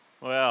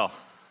Well,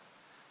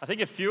 I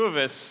think a few of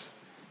us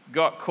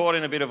got caught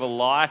in a bit of a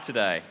lie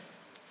today.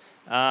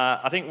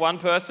 I think one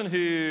person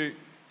whose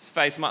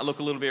face might look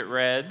a little bit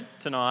red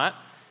tonight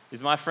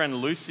is my friend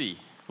Lucy.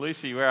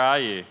 Lucy, where are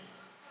you?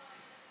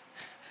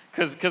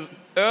 Because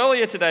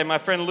earlier today, my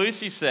friend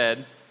Lucy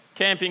said,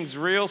 camping's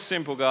real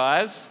simple,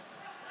 guys.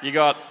 You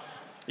got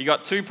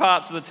two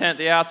parts of the tent,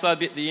 the outside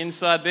bit, the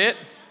inside bit,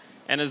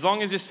 and as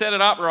long as you set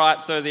it up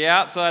right so the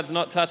outside's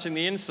not touching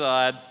the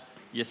inside,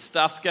 your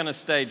stuff's going to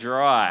stay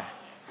dry.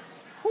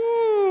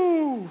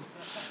 Woo!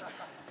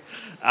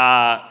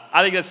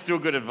 I think that's still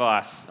good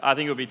advice. I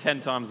think it would be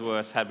 10 times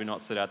worse had we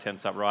not set our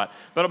tents up right.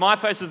 But my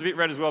face was a bit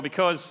red as well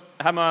because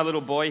I had my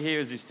little boy here.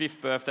 It was his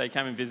 5th birthday. He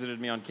came and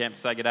visited me on camp to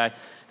say good day.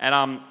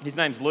 And his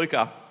name's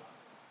Luca.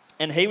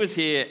 And he was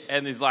here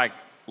and there's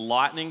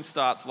lightning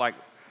starts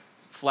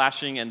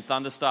flashing and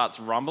thunder starts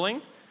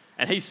rumbling.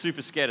 And he's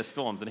super scared of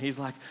storms. And he's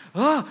like,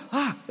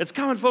 it's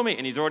coming for me.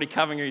 And he's already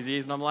covering his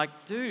ears. And I'm like,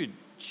 dude,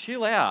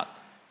 chill out.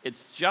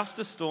 It's just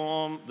a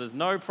storm. There's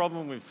no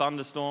problem with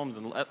thunderstorms.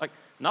 And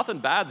nothing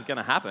bad's going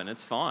to happen.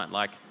 It's fine.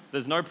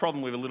 There's no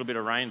problem with a little bit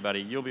of rain,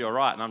 buddy. You'll be all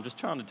right. And I'm just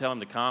trying to tell him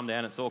to calm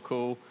down. It's all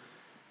cool.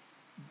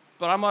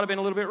 But I might have been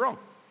a little bit wrong.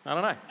 I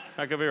don't know.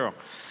 I could be wrong.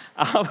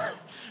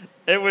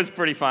 It was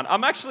pretty fun.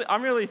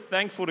 I'm really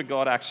thankful to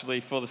God,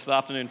 actually, for this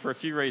afternoon for a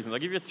few reasons. I'll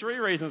give you 3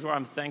 reasons why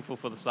I'm thankful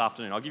for this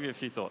afternoon. I'll give you a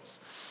few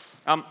thoughts.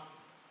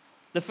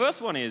 The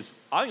first one is,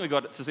 I think we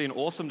got to see an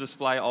awesome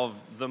display of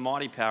the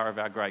mighty power of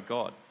our great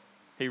God.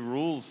 He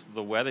rules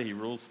the weather. He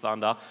rules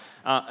thunder.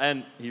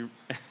 And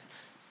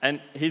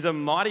he's a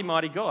mighty,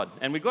 mighty God.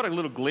 And we got a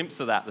little glimpse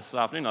of that this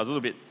afternoon. It was a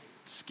little bit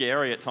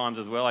scary at times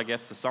as well, I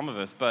guess, for some of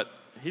us. But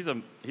he's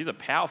a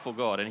powerful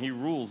God, and he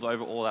rules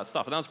over all that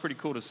stuff. And that was pretty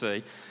cool to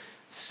see.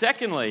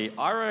 Secondly,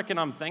 I reckon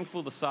I'm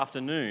thankful this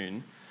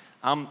afternoon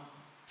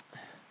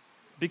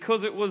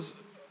because it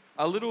was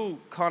a little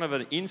kind of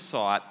an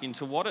insight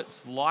into what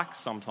it's like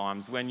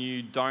sometimes when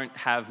you don't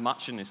have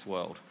much in this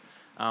world.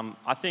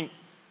 I think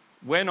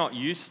we're not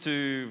used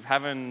to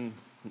having,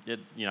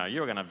 you're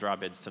going to have dry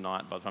beds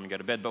tonight by the time you go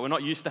to bed, but we're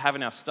not used to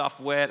having our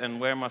stuff wet and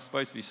where am I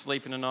supposed to be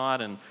sleeping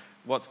tonight and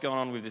what's going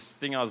on with this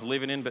thing I was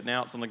living in, but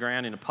now it's on the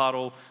ground in a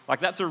puddle.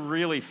 That's a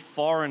really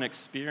foreign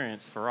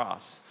experience for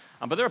us.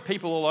 But there are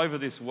people all over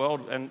this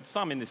world, and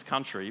some in this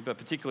country, but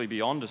particularly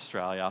beyond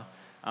Australia,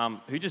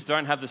 who just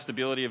don't have the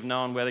stability of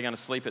knowing where they're going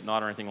to sleep at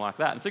night or anything like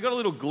that. And so you got a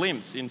little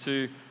glimpse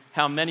into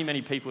how many,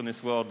 many people in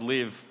this world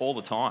live all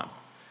the time.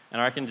 And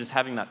I reckon just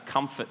having that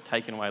comfort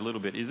taken away a little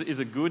bit is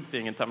a good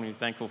thing and something to be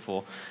thankful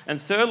for.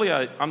 And thirdly,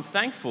 I'm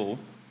thankful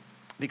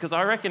because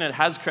I reckon it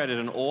has created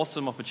an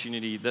awesome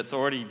opportunity that's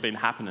already been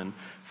happening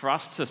for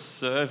us to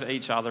serve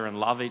each other and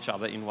love each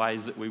other in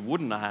ways that we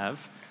wouldn't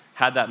have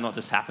had that not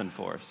just happened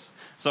for us.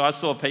 So I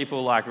saw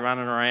people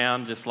running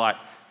around just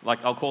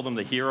I'll call them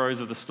the heroes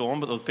of the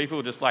storm, but there was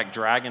people just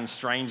dragging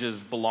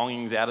strangers'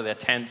 belongings out of their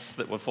tents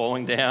that were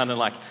falling down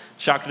and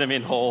chucking them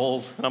in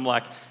halls. And I'm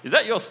like, is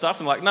that your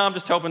stuff? And no, I'm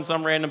just helping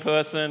some random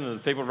person. And there's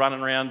people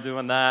running around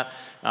doing that.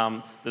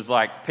 There's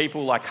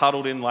people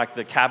huddled in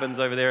the cabins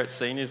over there at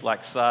seniors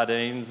like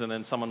sardines. And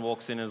then someone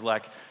walks in and is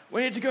like,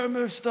 we need to go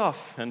move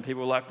stuff. And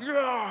people were like,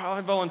 yeah,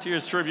 I volunteer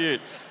as tribute.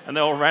 And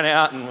they all ran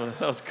out and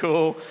that was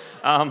cool.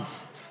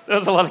 There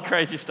was a lot of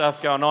crazy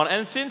stuff going on.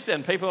 And since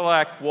then, people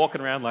are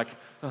walking around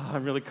oh,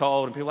 I'm really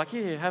cold. And people are like,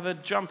 here, have a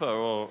jumper.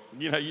 Or,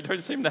 you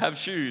don't seem to have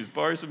shoes.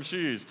 Borrow some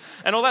shoes.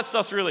 And all that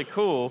stuff's really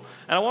cool.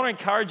 And I want to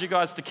encourage you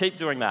guys to keep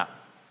doing that.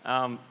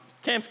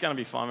 Camp's going to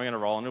be fun. We're going to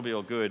roll and it'll be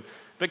all good.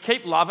 But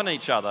keep loving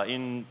each other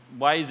in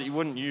ways that you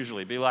wouldn't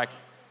usually. Be like,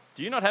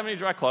 do you not have any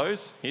dry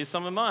clothes? Here's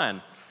some of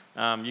mine.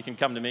 You can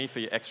come to me for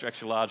your extra,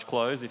 extra large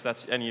clothes if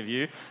that's any of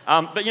you.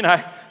 But,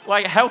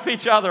 help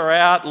each other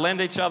out. Lend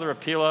each other a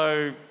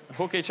pillow.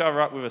 Hook each other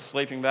up with a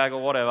sleeping bag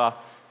or whatever.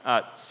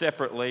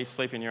 Separately,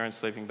 sleep in your own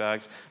sleeping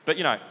bags. But,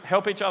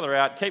 help each other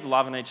out, keep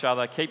loving each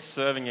other, keep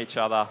serving each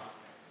other.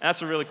 And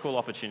that's a really cool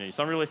opportunity.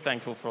 So I'm really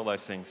thankful for all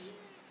those things.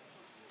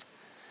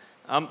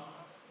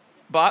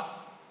 But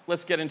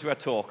let's get into our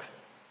talk.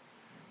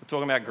 We're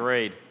talking about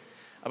greed.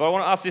 But I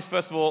want to ask this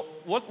first of all,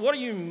 what are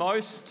you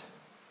most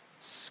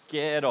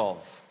scared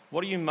of?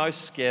 What are you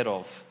most scared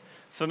of?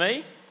 For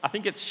me, I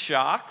think it's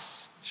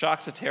sharks.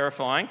 Sharks are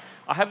terrifying.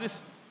 I have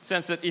this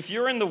sense that if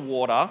you're in the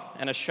water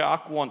and a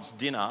shark wants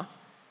dinner,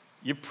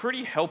 you're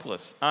pretty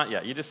helpless, aren't you?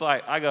 You're just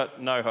I got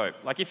no hope.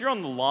 If you're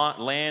on the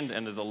land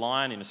and there's a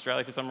lion in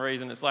Australia for some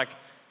reason, it's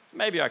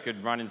maybe I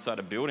could run inside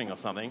a building or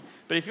something.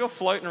 But if you're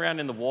floating around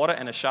in the water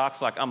and a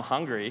shark's I'm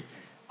hungry,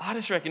 I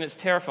just reckon it's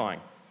terrifying.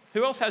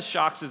 Who else has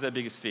sharks as their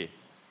biggest fear?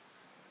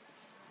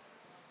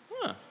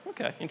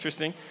 Okay,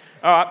 interesting.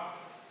 All right.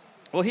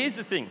 Well, here's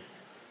the thing.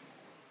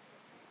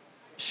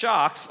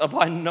 Sharks are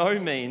by no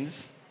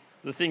means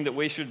the thing that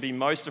we should be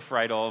most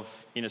afraid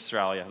of in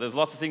Australia. There's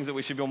lots of things that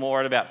we should be more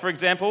worried about. For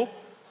example,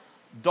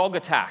 dog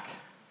attack.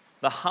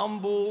 The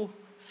humble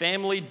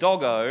family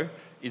doggo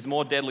is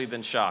more deadly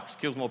than sharks,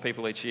 kills more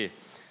people each year.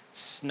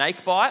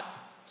 Snake bite.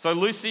 So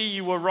Lucy,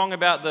 you were wrong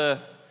about the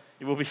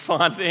it will be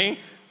fine thing.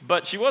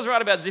 But she was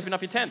right about zipping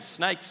up your tents.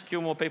 Snakes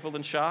kill more people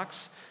than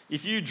sharks.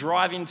 If you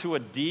drive into a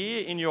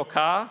deer in your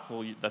car,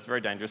 well, that's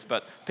very dangerous,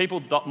 but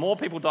more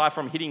people die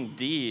from hitting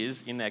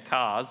deers in their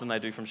cars than they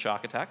do from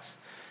shark attacks.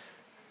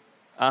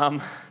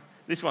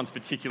 This one's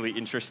particularly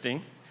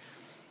interesting.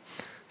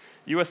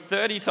 You are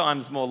 30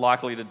 times more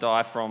likely to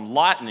die from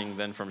lightning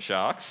than from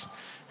sharks.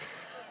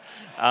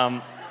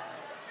 But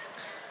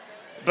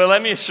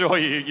let me assure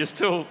you, you're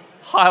still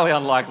highly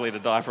unlikely to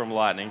die from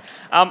lightning.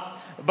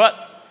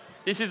 But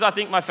this is, I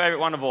think, my favourite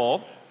one of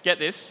all. Get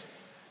this.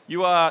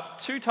 You are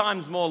 2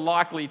 times more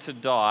likely to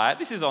die.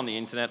 This is on the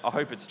internet. I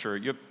hope it's true.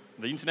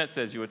 The internet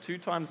says you are 2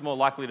 times more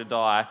likely to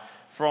die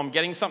from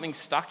getting something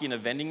stuck in a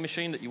vending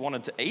machine that you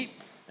wanted to eat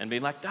and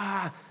being like,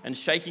 and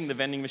shaking the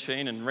vending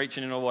machine and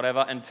reaching in or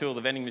whatever until the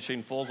vending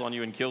machine falls on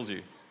you and kills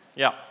you.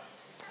 Yeah.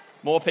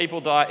 More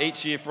people die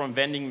each year from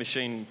vending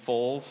machine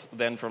falls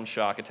than from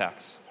shark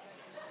attacks.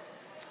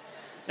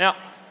 Now,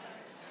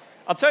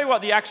 I'll tell you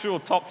what the actual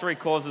top 3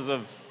 causes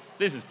of...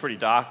 This is pretty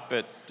dark,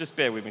 but just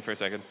bear with me for a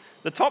second.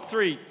 The top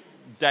 3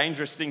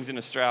 dangerous things in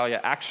Australia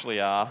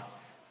actually are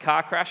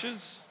car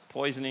crashes,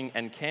 poisoning,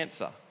 and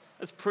cancer.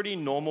 It's pretty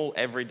normal,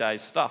 everyday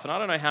stuff. And I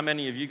don't know how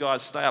many of you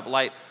guys stay up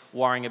late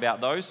worrying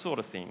about those sort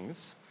of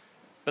things,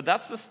 but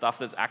that's the stuff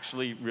that's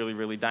actually really,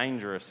 really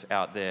dangerous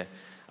out there.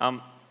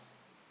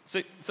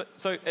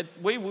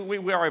 We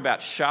worry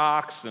about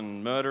sharks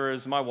and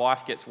murderers. My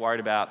wife gets worried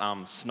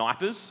about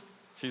snipers.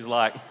 She's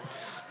like...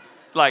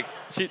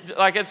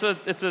 it's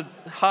a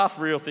half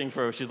real thing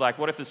for her. She's like,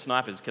 what if there's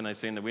snipers? Can they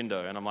see in the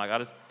window? And I'm like, I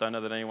just don't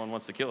know that anyone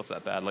wants to kill us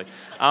that badly.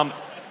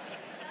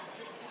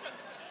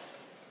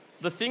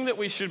 The thing that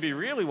we should be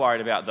really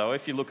worried about, though,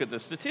 if you look at the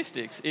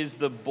statistics, is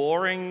the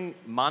boring,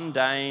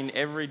 mundane,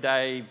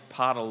 everyday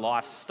part of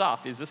life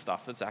stuff is the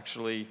stuff that's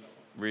actually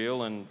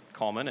real and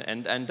common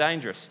and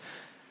dangerous.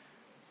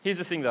 Here's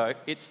the thing, though.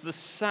 It's the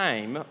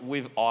same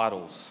with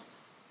idols.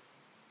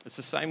 It's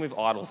the same with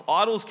idols.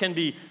 Idols can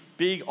be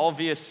big,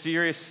 obvious,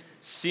 serious,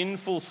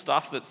 sinful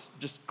stuff that's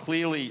just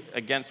clearly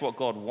against what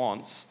God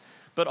wants.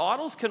 But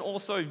idols can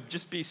also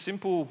just be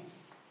simple,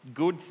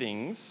 good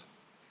things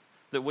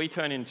that we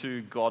turn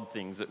into God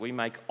things, that we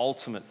make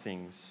ultimate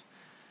things.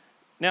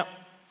 Now,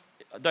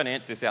 don't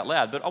answer this out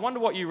loud, but I wonder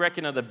what you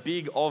reckon are the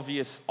big,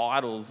 obvious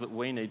idols that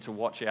we need to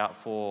watch out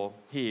for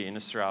here in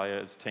Australia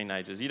as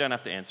teenagers. You don't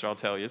have to answer, I'll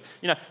tell you.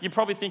 You're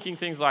probably thinking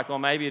things like, well,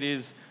 maybe it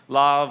is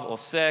love or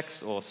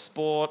sex or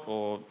sport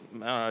or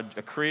a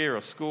career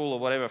or school or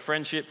whatever,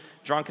 friendship,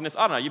 drunkenness.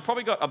 I don't know. You've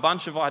probably got a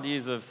bunch of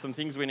ideas of some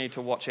things we need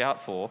to watch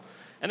out for,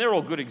 and they're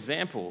all good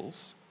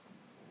examples.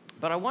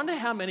 But I wonder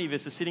how many of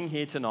us are sitting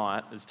here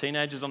tonight as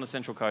teenagers on the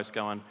Central Coast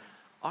going,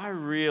 I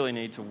really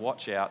need to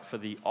watch out for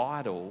the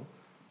idol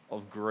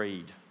of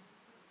greed.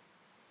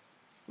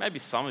 Maybe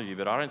some of you,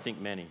 but I don't think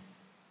many.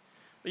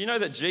 But you know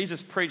that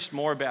Jesus preached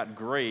more about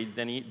greed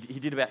than he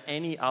did about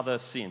any other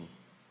sin.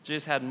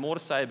 Jesus had more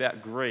to say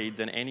about greed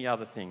than any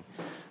other thing.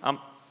 And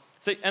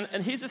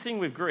here's the thing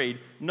with greed.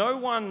 No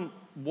one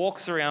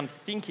walks around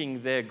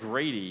thinking they're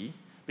greedy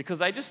because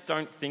they just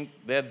don't think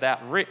they're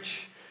that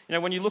rich.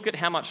 When you look at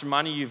how much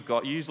money you've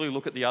got, you usually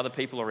look at the other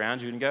people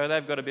around you and go,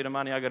 they've got a bit of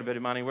money, I've got a bit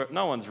of money.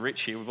 No one's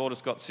rich here. We've all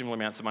just got similar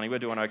amounts of money. We're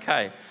doing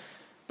okay.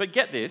 But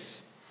get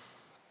this,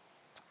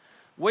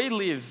 we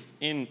live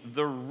in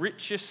the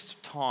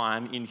richest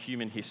time in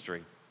human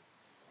history.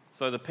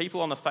 So the people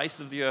on the face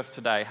of the earth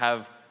today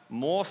have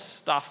more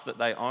stuff that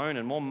they own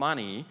and more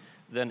money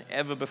than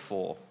ever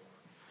before.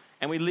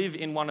 And we live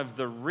in one of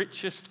the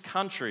richest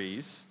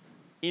countries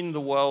in the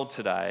world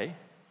today.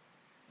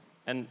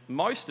 And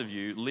most of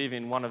you live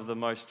in one of the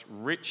most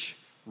rich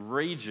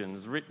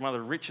regions, one of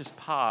the richest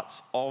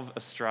parts of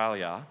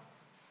Australia.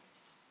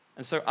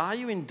 And so are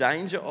you in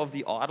danger of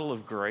the idol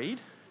of greed?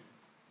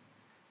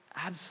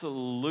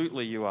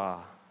 Absolutely you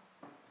are.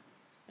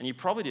 And you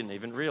probably didn't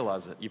even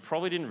realise it. You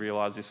probably didn't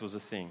realise this was a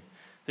thing.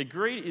 The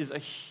greed is a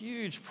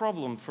huge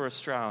problem for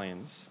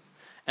Australians.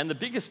 And the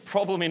biggest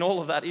problem in all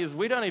of that is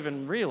we don't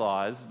even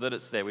realise that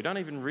it's there. We don't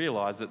even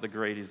realise that the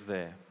greed is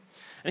there.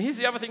 And here's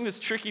the other thing that's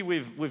tricky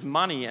with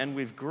money and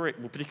with greed,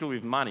 well, particularly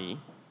with money.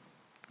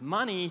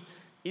 Money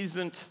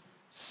isn't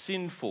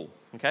sinful.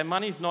 Okay,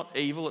 money's not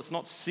evil. It's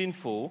not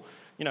sinful.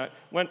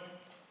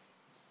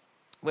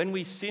 When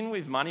we sin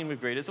with money and with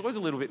greed, it's always a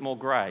little bit more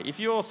grey. If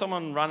you're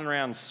someone running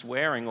around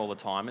swearing all the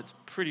time, it's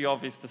pretty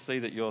obvious to see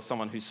that you're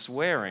someone who's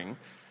swearing.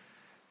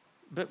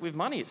 But with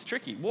money, it's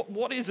tricky.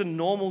 What is a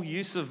normal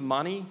use of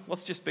money?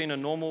 What's just been a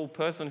normal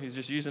person who's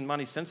just using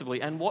money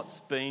sensibly? And what's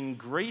been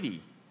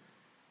greedy?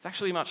 It's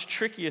actually a much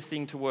trickier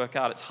thing to work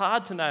out. It's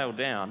hard to nail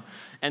down.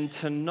 And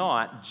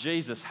tonight,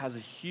 Jesus has a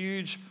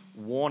huge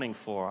warning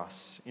for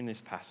us in this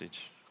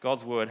passage.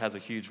 God's word has a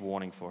huge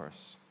warning for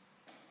us.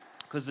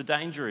 Because the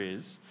danger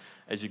is,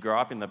 as you grow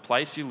up in the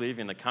place you live,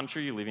 in the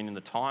country you live in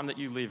the time that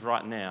you live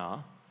right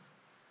now,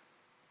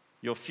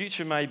 your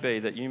future may be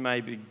that you may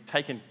be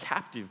taken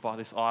captive by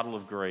this idol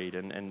of greed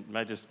and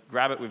may just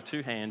grab it with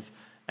 2 hands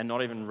and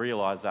not even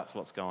realise that's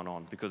what's going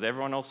on because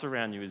everyone else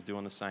around you is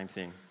doing the same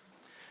thing.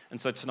 And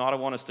so tonight I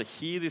want us to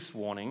hear this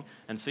warning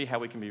and see how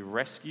we can be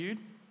rescued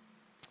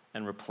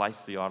and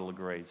replace the idol of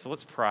greed. So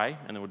let's pray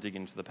and then we'll dig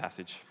into the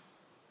passage.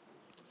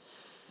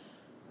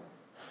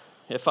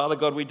 Yeah, Father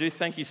God, we do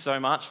thank you so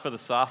much for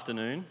this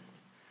afternoon.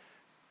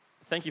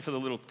 Thank you for the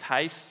little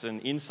taste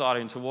and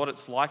insight into what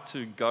it's like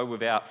to go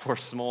without for a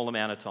small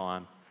amount of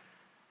time.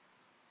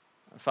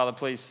 Father,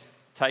 please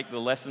take the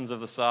lessons of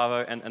the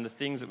Savo and the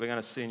things that we're going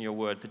to see in your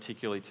word,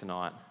 particularly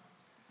tonight,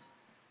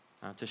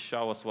 to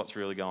show us what's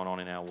really going on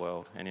in our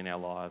world and in our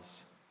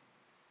lives.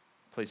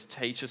 Please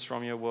teach us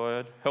from your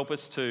word. Help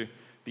us to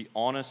be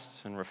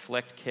honest and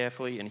reflect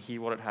carefully and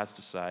hear what it has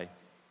to say.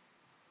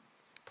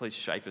 Please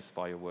shape us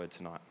by your word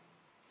tonight.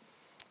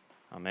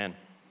 Amen.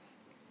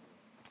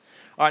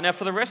 All right, now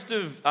for the rest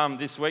of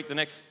this week, the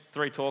next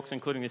 3 talks,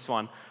 including this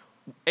one,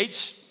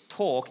 each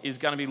talk is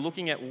going to be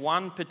looking at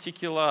one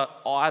particular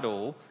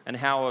idol and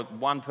how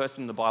one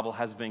person in the Bible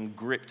has been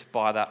gripped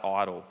by that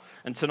idol.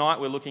 And tonight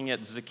we're looking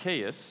at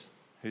Zacchaeus,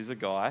 who's a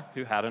guy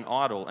who had an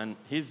idol. And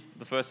here's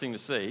the first thing to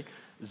see.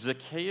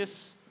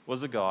 Zacchaeus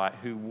was a guy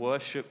who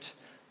worshipped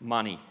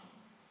money.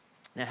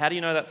 Now, how do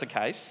you know that's the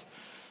case?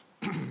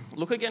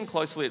 Look again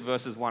closely at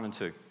verses 1 and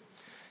 2.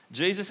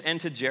 Jesus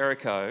entered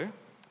Jericho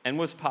and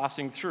was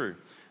passing through.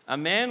 A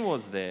man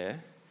was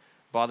there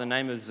by the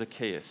name of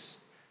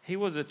Zacchaeus. He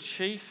was a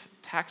chief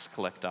tax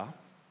collector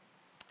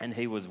and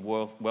he was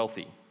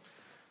wealthy.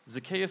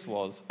 Zacchaeus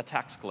was a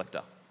tax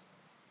collector.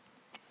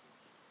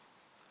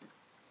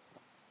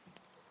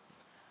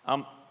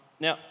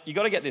 Now, you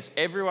got to get this.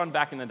 Everyone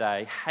back in the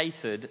day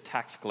hated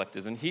tax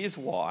collectors, and here's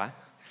why.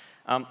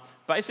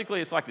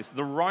 Basically, it's like this.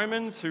 The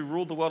Romans who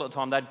ruled the world at the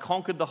time, they'd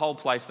conquered the whole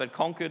place. They'd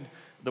conquered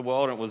the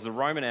world, and it was the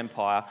Roman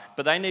Empire,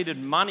 but they needed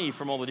money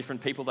from all the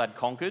different people they'd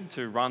conquered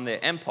to run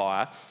their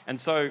empire, and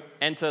so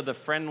enter the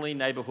friendly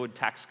neighborhood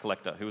tax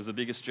collector, who was the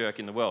biggest jerk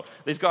in the world.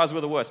 These guys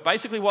were the worst.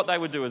 Basically, what they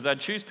would do is they'd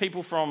choose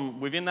people from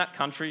within that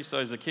country,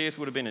 so Zacchaeus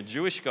would have been a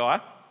Jewish guy,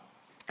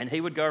 and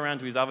he would go around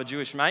to his other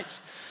Jewish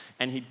mates,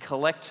 and he'd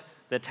collect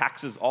their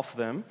taxes off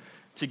them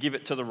to give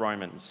it to the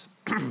Romans.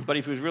 But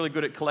if he was really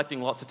good at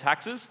collecting lots of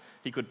taxes,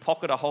 he could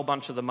pocket a whole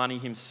bunch of the money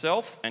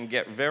himself and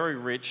get very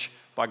rich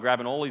by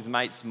grabbing all his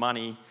mates'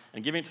 money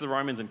and giving it to the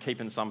Romans and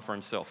keeping some for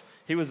himself.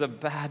 He was a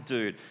bad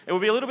dude. It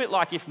would be a little bit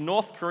like if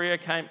North Korea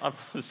came...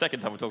 the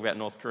second time we talk about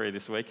North Korea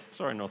this week.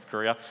 Sorry, North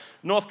Korea.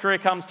 North Korea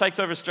comes, takes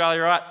over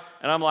Australia, right?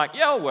 And I'm like,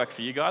 yeah, I'll work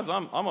for you guys.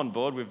 I'm on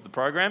board with the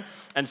program.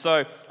 And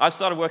so I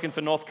started working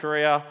for North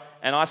Korea,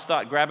 and I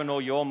start grabbing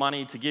all your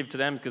money to give to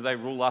them because they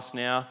rule us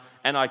now.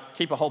 And I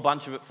keep a whole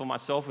bunch of it for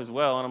myself as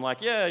well. And I'm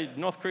like, yeah,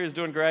 North Korea's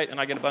doing great, and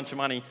I get a bunch of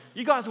money.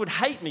 You guys would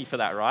hate me for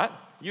that, right?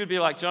 You'd be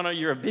like, Jono,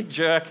 you're a big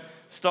jerk.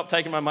 Stop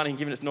taking my money and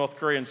giving it to North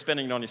Korea and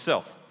spending it on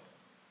yourself.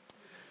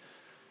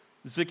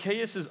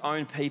 Zacchaeus'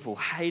 own people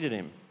hated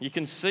him. You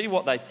can see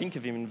what they think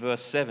of him in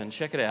verse 7.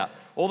 Check it out.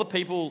 All the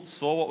people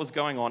saw what was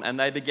going on, and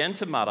they began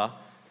to mutter,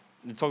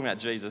 they're talking about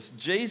Jesus,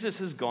 Jesus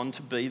has gone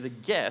to be the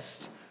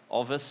guest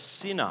of a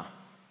sinner.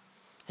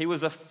 He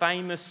was a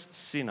famous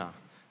sinner.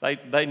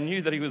 They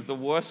knew that he was the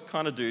worst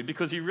kind of dude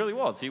because he really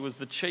was. He was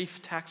the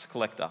chief tax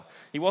collector.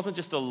 He wasn't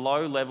just a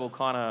low-level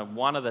kind of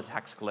one of the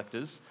tax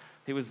collectors.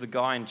 He was the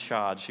guy in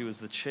charge. He was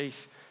the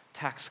chief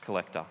tax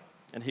collector.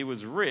 And he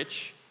was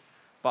rich,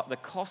 but the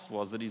cost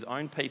was that his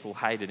own people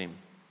hated him.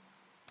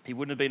 He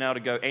wouldn't have been able to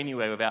go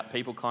anywhere without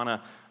people kind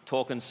of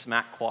talking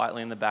smack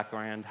quietly in the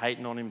background,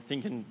 hating on him,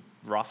 thinking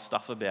rough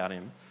stuff about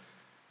him.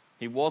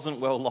 He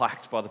wasn't well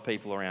liked by the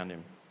people around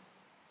him.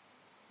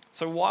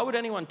 So why would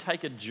anyone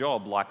take a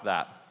job like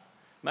that?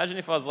 Imagine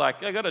if I was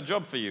like, I got a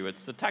job for you.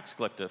 It's the tax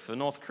collector for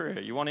North Korea.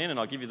 You want in and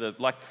I'll give you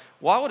the...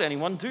 why would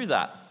anyone do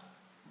that?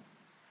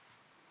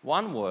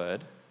 One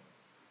word,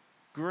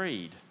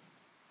 greed.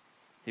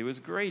 He was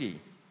greedy.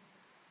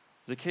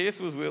 Zacchaeus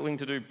was willing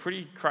to do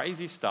pretty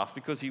crazy stuff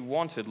because he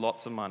wanted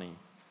lots of money.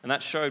 And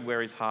that showed where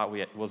his heart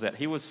was at.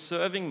 He was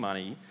serving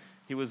money.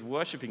 He was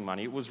worshipping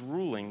money. It was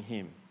ruling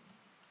him.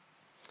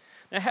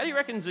 Now, how do you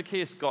reckon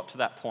Zacchaeus got to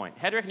that point?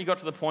 How do you reckon he got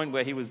to the point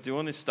where he was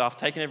doing this stuff,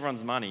 taking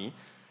everyone's money?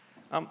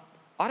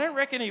 I don't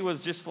reckon he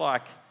was just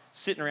like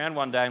sitting around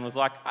one day and was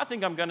like, I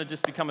think I'm going to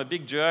just become a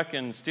big jerk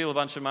and steal a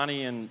bunch of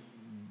money and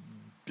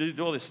do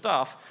all this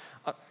stuff.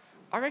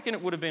 I reckon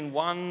it would have been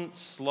one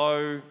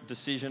slow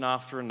decision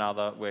after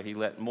another where he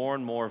let more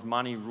and more of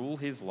money rule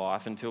his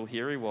life until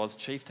here he was,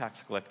 chief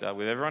tax collector,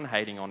 with everyone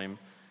hating on him,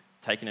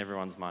 taking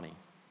everyone's money.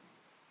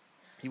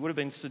 He would have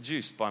been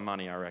seduced by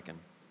money, I reckon.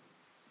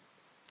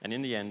 And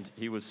in the end,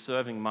 he was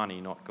serving money,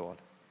 not God.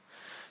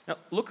 Now,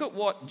 look at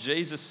what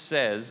Jesus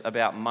says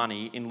about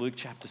money in Luke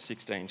chapter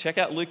 16. Check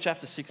out Luke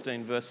chapter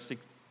 16, verse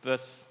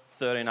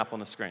 13 up on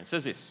the screen. It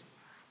says this: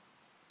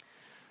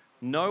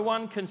 no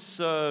one can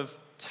serve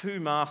 2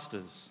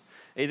 masters.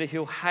 Either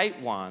he'll hate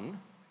one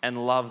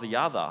and love the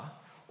other,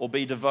 or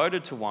be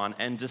devoted to one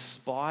and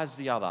despise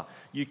the other.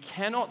 You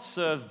cannot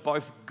serve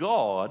both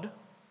God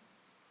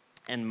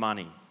and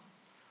money.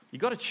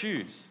 You've got to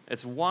choose.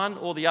 It's one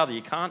or the other.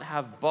 You can't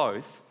have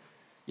both.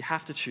 You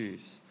have to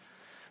choose.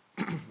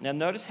 Now,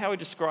 notice how he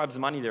describes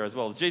money there as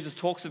well. As Jesus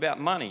talks about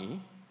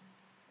money,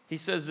 he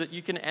says that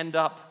you can end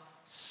up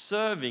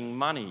serving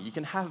money. You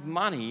can have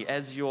money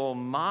as your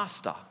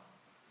master.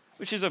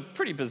 which is a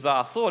pretty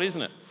bizarre thought,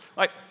 isn't it?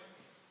 Like,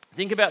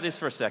 think about this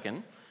for a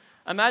second.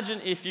 Imagine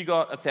if you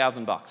got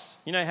 $1,000.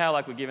 You know how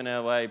like we're giving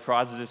away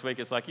prizes this week?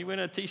 It's like you win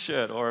a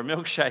t-shirt or a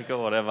milkshake or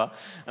whatever.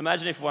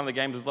 Imagine if one of the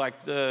games was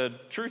like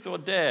truth or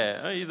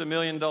dare. Oh, here's $1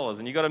 million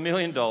and you got $1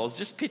 million.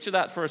 Just picture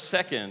that for a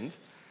second.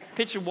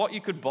 Picture what you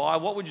could buy.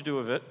 What would you do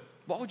with it?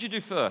 What would you do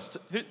first?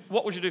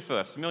 What would you do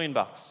first? $1 million.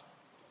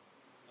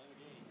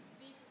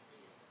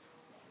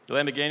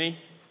 Lamborghini?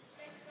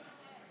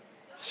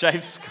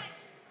 Shaves.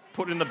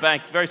 Put it in the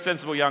bank. Very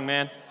sensible young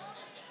man.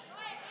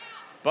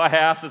 Buy a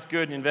house. It's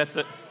good. Invest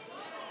it.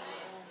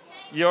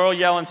 You're all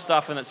yelling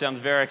stuff and it sounds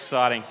very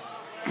exciting.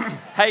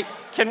 Hey,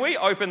 can we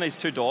open these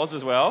two doors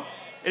as well?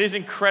 It is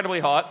incredibly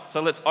hot,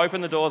 so let's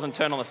open the doors and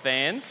turn on the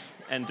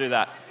fans and do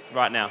that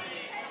right now.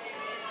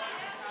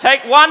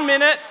 Take 1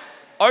 minute,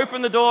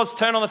 open the doors,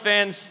 turn on the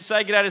fans,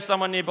 say good day to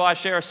someone nearby,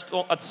 share a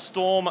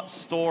storm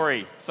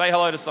story. Say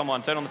hello to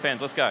someone, turn on the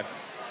fans, let's go.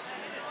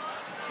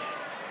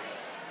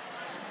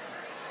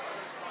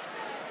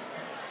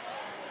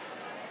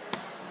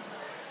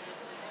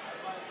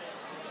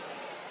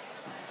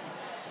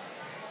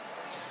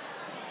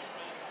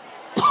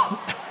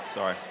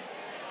 Sorry.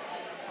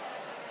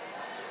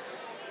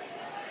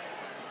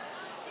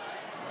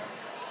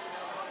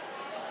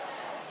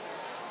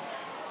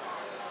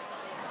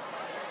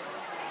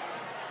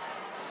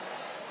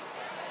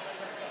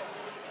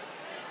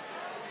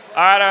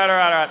 All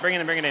right. Bring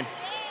it in. Bring it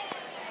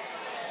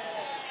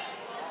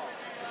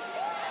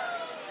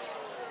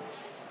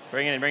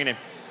in.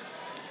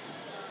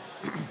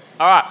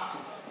 All right.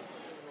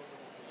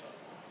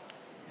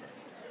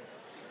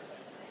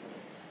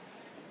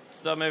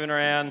 Start moving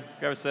around,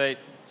 grab a seat.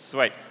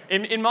 Sweet.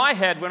 In my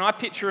head, when I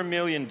picture $1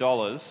 million,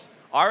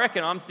 I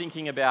reckon I'm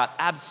thinking about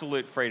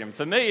absolute freedom.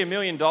 For me, $1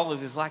 million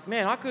is like,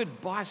 man, I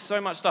could buy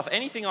so much stuff.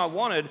 Anything I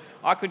wanted,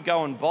 I could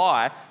go and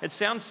buy. It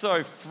sounds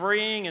so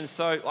freeing and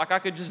so, like I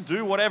could just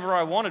do whatever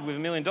I wanted with $1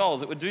 million.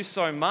 It would do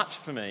so much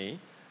for me.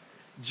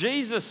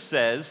 Jesus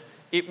says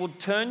it would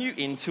turn you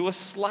into a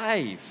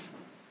slave.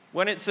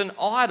 When it's an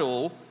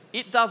idol,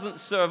 it doesn't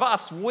serve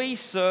us, we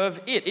serve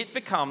it. It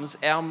becomes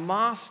our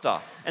master.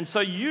 And so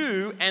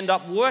you end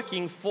up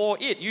working for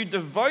it. You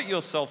devote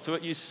yourself to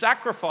it, you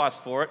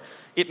sacrifice for it.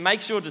 It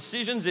makes your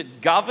decisions,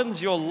 it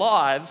governs your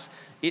lives,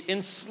 it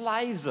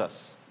enslaves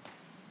us.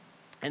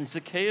 And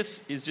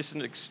Zacchaeus is just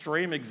an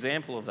extreme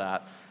example of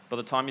that by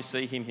the time you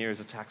see him here as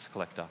a tax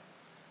collector.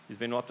 He's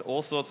been up to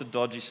all sorts of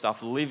dodgy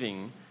stuff,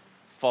 living,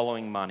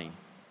 following money.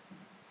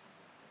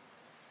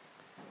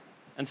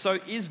 And so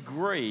is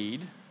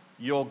greed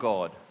your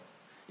God?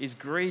 Is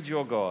greed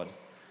your God?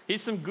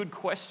 Here's some good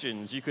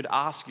questions you could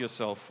ask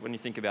yourself when you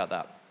think about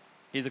that.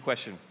 Here's a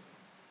question.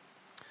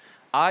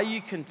 Are you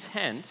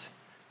content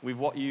with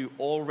what you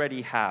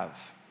already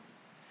have?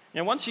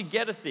 Now, once you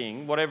get a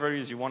thing, whatever it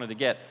is you wanted to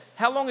get,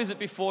 how long is it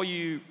before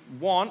you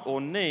want or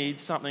need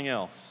something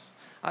else?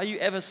 Are you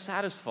ever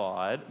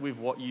satisfied with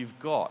what you've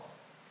got?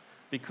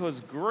 Because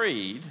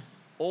greed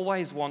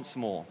always wants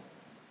more.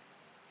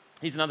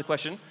 Here's another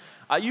question.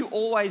 Are you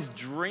always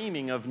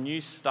dreaming of new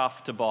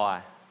stuff to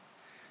buy?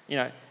 You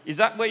know, is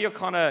that where your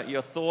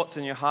thoughts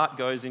and your heart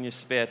goes in your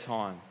spare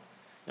time?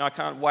 You know, I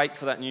can't wait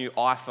for that new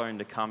iPhone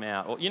to come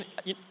out. Or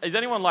is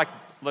anyone like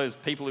those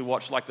people who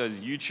watch like those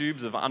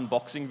YouTubes of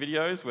unboxing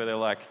videos where they're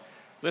like,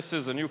 this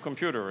is a new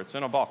computer, it's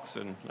in a box,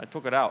 and they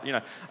took it out. You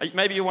know,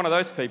 maybe you're one of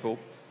those people.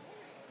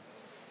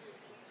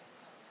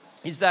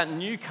 Is that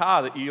new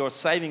car that you're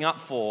saving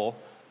up for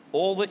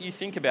all that you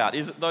think about?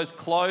 Is it those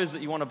clothes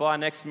that you want to buy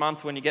next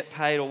month when you get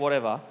paid or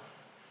whatever?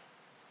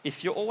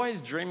 If you're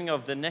always dreaming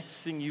of the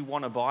next thing you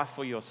want to buy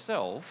for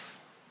yourself,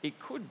 it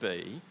could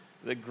be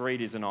that greed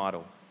is an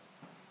idol.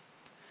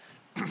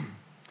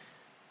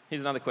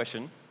 Here's another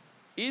question.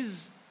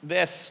 Is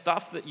there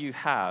stuff that you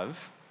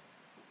have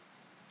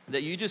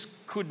that you just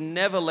could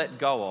never let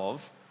go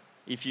of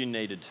if you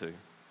needed to?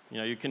 You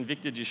know, you're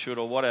convicted you should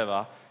or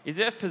whatever. Is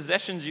there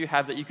possessions you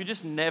have that you could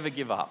just never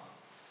give up?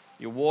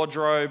 Your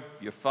wardrobe,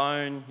 your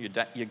phone,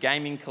 your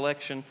gaming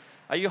collection.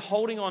 Are you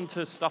holding on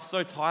to stuff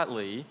so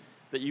tightly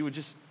that you would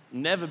just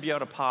never be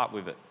able to part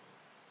with it?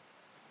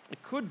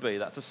 It could be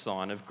that's a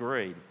sign of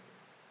greed.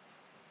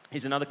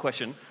 Here's another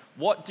question.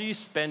 What do you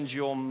spend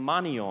your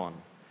money on?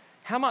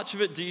 How much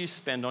of it do you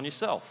spend on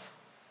yourself?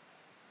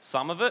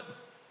 Some of it?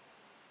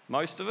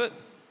 Most of it?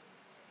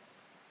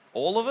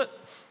 All of it?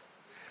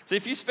 So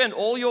if you spend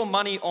all your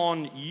money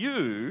on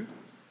you,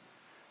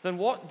 then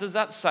what does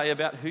that say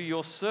about who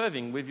you're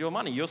serving with your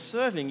money? You're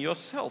serving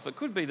yourself. It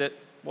could be that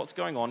what's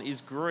going on is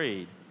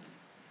greed.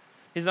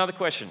 Here's another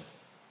question.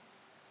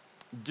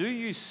 Do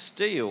you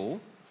steal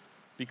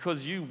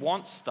because you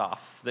want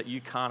stuff that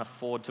you can't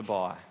afford to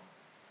buy?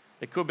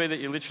 It could be that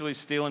you're literally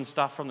stealing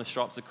stuff from the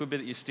shops. It could be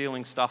that you're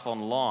stealing stuff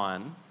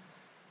online.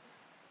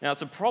 Now,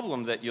 it's a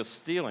problem that you're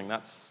stealing.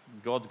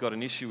 God's got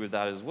an issue with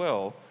that as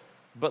well.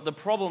 But the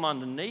problem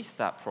underneath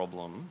that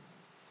problem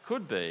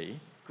could be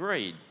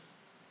greed.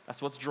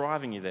 That's what's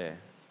driving you there.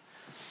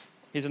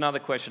 Here's another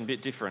question, a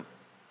bit different.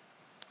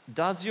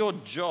 Does your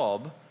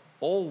job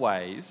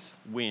always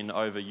win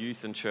over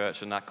youth and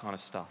church and that kind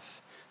of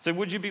stuff? So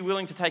would you be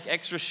willing to take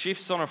extra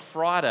shifts on a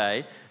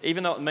Friday,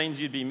 even though it means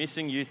you'd be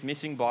missing youth,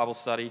 missing Bible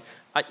study?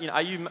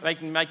 Are you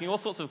making all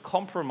sorts of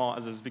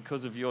compromises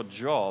because of your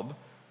job,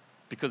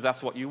 because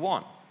that's what you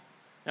want?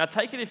 Now,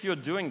 take it if you're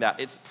doing that,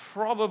 it's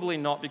probably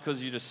not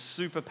because you're just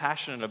super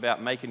passionate about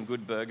making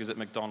good burgers at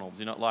McDonald's.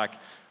 You're not like,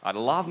 I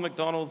love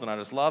McDonald's and I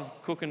just love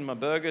cooking my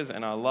burgers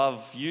and I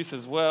love youth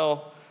as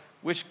well.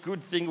 Which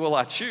good thing will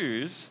I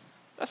choose?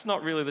 That's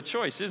not really the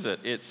choice, is it?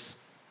 It's,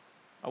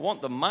 I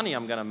want the money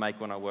I'm going to make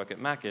when I work at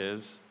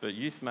Macca's, but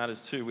youth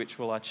matters too. Which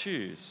will I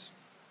choose?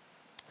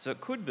 So it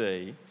could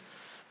be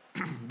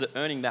that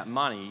earning that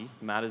money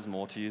matters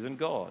more to you than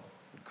God.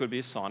 It could be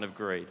a sign of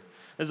greed.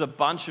 There's a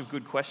bunch of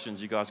good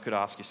questions you guys could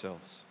ask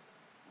yourselves.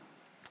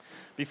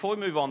 Before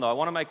we move on, though, I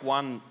want to make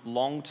one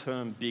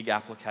long-term big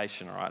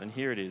application, all right? And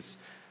here it is.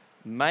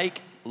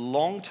 Make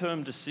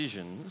long-term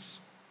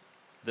decisions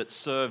that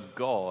serve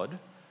God,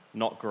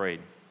 not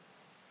greed.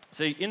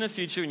 See, in the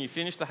future, when you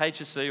finish the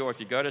HSC or if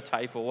you go to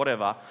TAFE or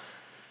whatever,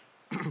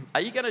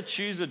 are you going to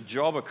choose a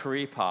job or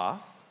career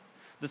path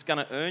that's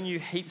going to earn you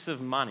heaps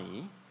of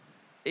money,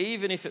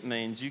 even if it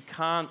means you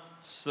can't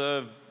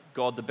serve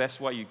God the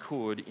best way you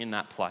could in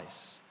that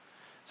place?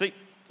 See,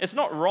 it's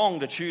not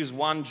wrong to choose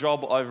one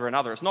job over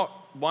another. It's not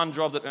one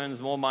job that earns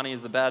more money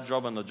is the bad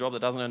job and the job that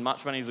doesn't earn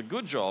much money is a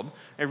good job.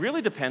 It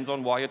really depends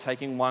on why you're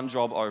taking one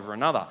job over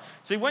another.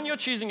 See, when you're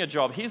choosing a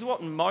job, here's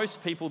what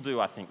most people do,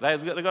 I think.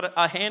 They've got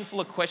a handful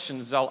of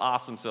questions they'll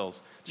ask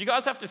themselves. Do you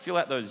guys have to fill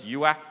out those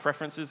UAC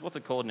preferences? What's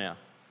it called now?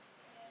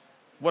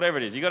 Whatever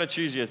it is. You've got to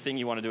choose your thing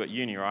you want to do at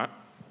uni, right?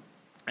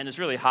 And it's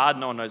really hard.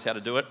 No one knows how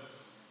to do it.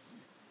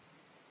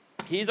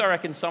 Here's, I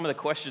reckon, some of the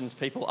questions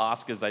people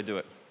ask as they do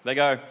it. They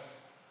go,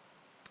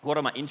 what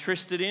am I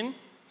interested in?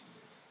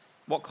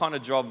 What kind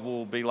of job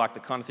will be like the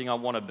kind of thing I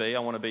want to be? I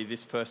want to be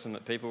this person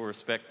that people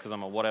respect because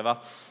I'm a whatever.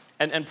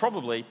 And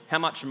probably, how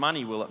much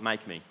money will it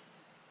make me?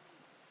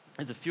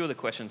 There's a few of the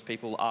questions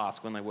people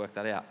ask when they work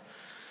that out.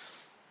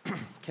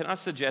 Can I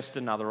suggest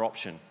another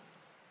option?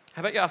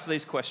 How about you ask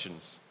these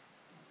questions?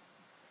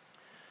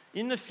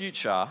 In the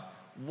future,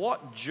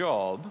 what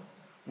job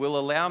will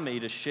allow me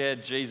to share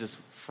Jesus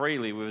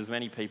freely with as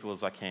many people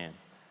as I can?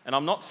 And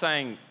I'm not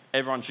saying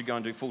everyone should go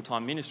and do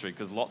full-time ministry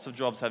because lots of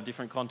jobs have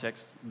different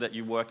contexts that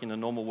you work in the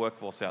normal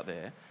workforce out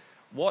there.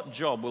 What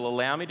job will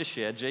allow me to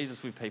share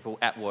Jesus with people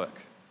at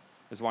work?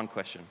 Is one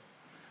question.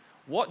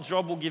 What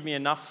job will give me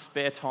enough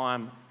spare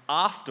time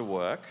after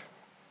work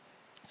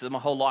so that my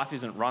whole life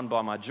isn't run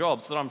by my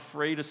job, so that I'm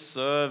free to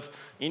serve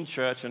in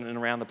church and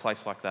around the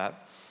place like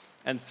that?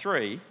 And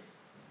 3,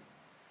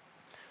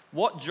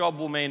 what job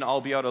will mean I'll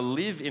be able to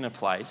live in a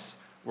place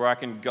where I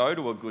can go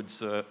to a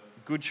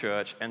good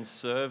church and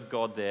serve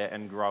God there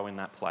and grow in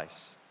that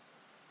place?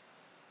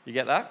 You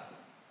get that?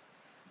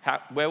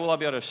 Where will I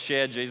be able to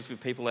share Jesus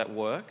with people at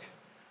work?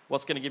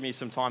 What's going to give me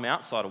some time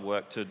outside of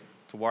work to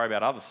worry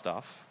about other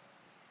stuff?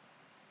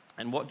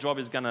 And what job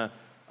is going to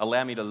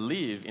allow me to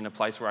live in a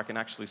place where I can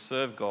actually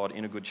serve God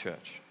in a good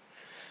church?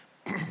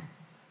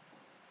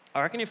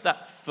 I reckon if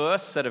that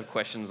first set of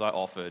questions I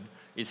offered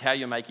is how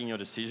you're making your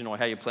decision or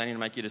how you're planning to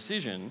make your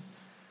decision,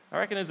 I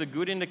reckon there's a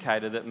good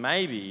indicator that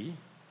maybe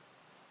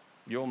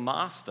your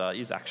master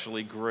is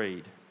actually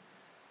greed.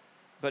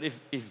 But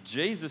if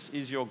Jesus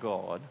is your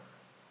God,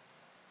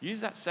 use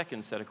that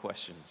second set of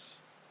questions.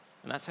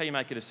 And that's how you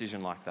make a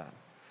decision like that.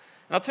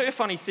 And I'll tell you a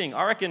funny thing.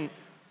 I reckon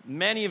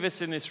many of us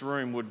in this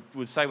room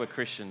would say we're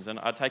Christians, and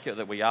I take it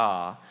that we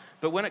are.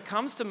 But when it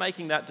comes to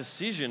making that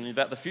decision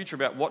about the future,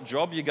 about what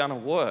job you're going to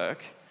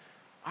work,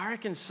 I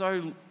reckon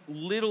so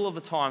little of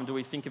the time do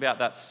we think about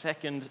that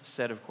second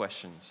set of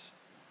questions.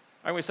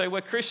 And we say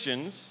we're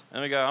Christians,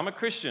 and we go, I'm a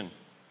Christian.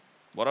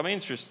 What I'm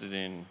interested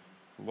in,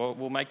 what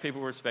will make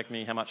people respect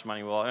me, how much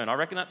money will I earn? I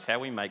reckon that's how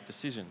we make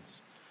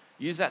decisions.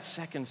 Use that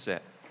second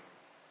set.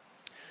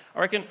 I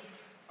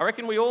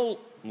reckon we all,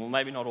 well,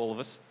 maybe not all of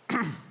us,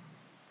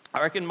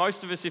 I reckon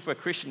most of us, if we're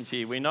Christians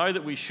here, we know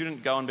that we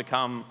shouldn't go and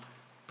become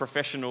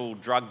professional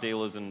drug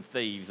dealers and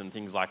thieves and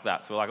things like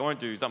that. So we're like, I won't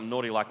do something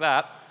naughty like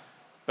that.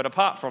 But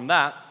apart from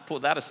that,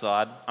 put that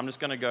aside, I'm just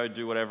going to go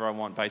do whatever I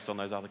want based on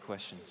those other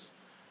questions.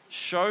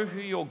 Show who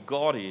your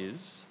God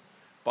is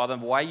by the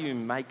way you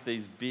make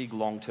these big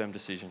long-term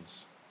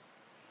decisions.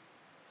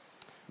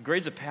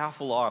 Greed's a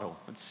powerful idol.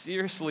 It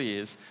seriously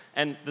is.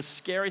 And the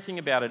scary thing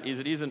about it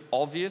isn't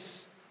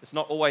obvious. It's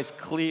not always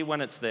clear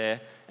when it's there.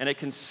 And it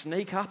can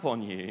sneak up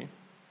on you.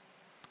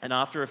 And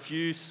after a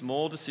few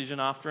small decisions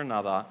after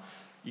another,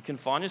 you can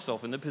find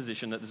yourself in the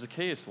position that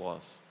Zacchaeus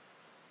was,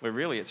 where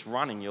really it's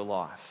running your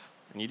life.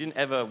 And you didn't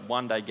ever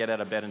one day get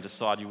out of bed and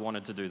decide you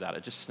wanted to do that.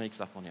 It just sneaks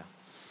up on you.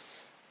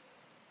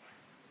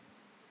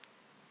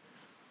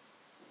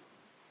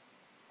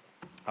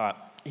 All right,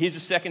 here's the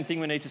second thing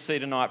we need to see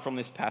tonight from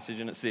this passage,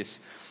 and it's this.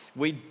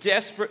 We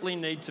desperately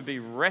need to be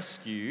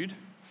rescued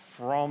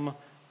from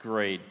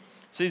greed.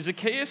 See,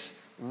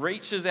 Zacchaeus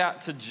reaches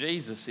out to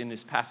Jesus in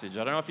this passage.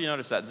 I don't know if you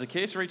noticed that.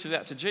 Zacchaeus reaches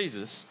out to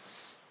Jesus,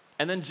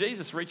 and then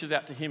Jesus reaches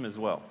out to him as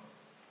well.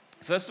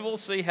 First of all,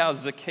 see how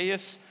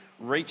Zacchaeus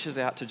reaches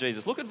out to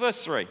Jesus. Look at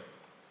verse 3.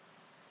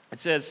 It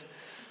says,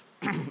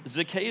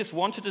 Zacchaeus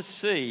wanted to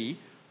see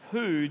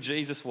who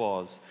Jesus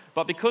was,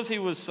 but because he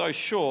was so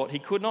short, he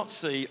could not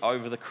see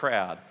over the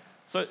crowd.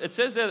 So it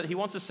says there that he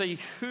wants to see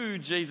who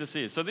Jesus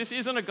is. So this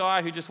isn't a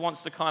guy who just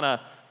wants to kind of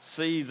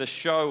see the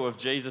show of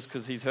Jesus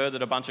because he's heard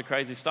that a bunch of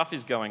crazy stuff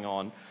is going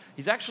on.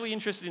 He's actually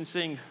interested in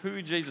seeing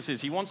who Jesus is.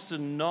 He wants to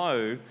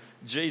know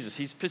Jesus.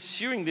 He's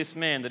pursuing this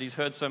man that he's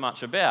heard so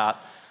much about,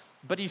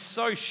 but he's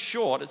so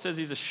short. It says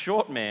he's a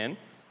short man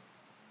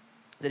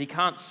that he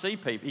can't see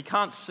people. He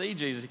can't see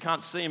Jesus. He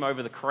can't see him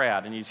over the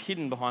crowd, and he's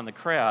hidden behind the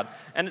crowd.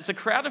 And it's a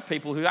crowd of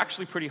people who are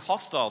actually pretty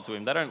hostile to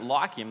him. They don't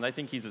like him. They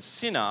think he's a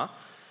sinner.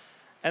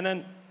 And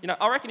then,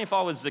 I reckon if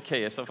I was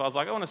Zacchaeus, if I was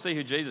like, I want to see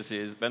who Jesus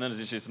is, but then there's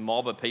just this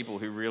mob of people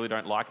who really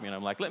don't like me, and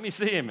I'm like, let me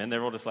see him. And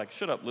they're all just like,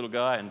 shut up, little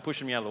guy, and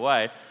pushing me out of the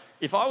way.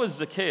 If I was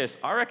Zacchaeus,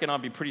 I reckon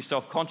I'd be pretty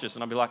self-conscious,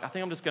 and I'd be like, I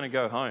think I'm just going to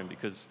go home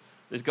because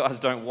these guys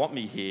don't want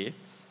me here.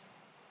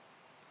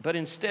 But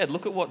instead,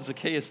 look at what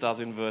Zacchaeus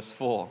does in verse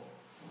 4.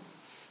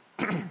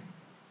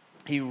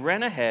 He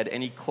ran ahead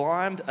and he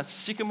climbed a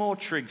sycamore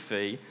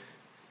tree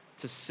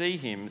to see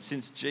him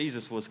since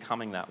Jesus was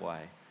coming that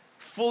way.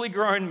 Fully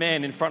grown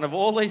man in front of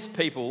all these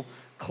people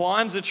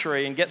climbs a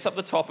tree and gets up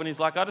the top and he's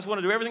like, I just want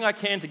to do everything I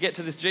can to get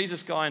to this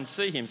Jesus guy and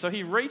see him. So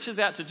he reaches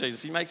out to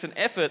Jesus. He makes an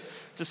effort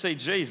to see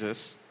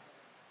Jesus.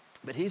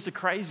 But here's the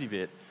crazy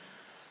bit.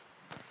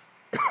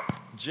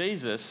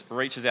 Jesus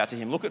reaches out to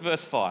him. Look at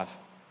verse 5.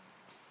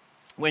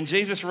 When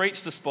Jesus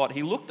reached the spot,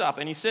 he looked up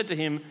and he said to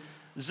him,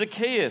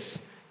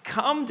 Zacchaeus,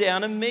 come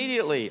down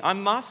immediately. I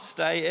must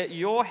stay at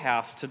your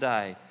house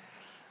today.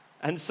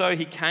 And so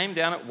he came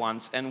down at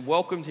once and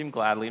welcomed him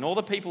gladly. And all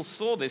the people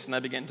saw this and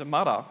they began to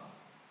mutter,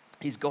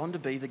 he's gone to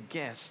be the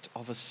guest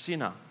of a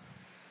sinner.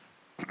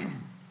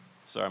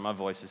 Sorry, my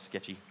voice is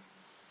sketchy.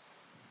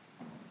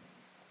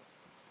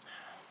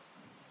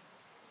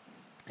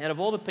 Out of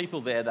all the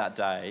people there that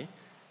day,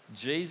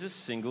 Jesus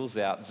singles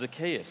out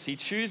Zacchaeus. He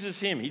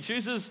chooses him. He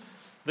chooses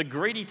the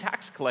greedy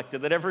tax collector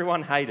that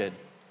everyone hated.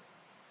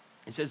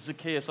 He says,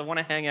 Zacchaeus, I want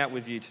to hang out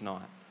with you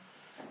tonight.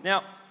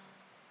 Now,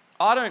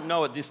 I don't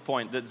know at this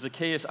point that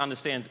Zacchaeus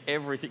understands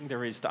everything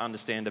there is to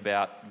understand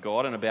about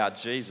God and about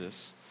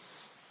Jesus,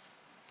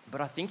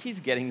 but I think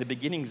he's getting the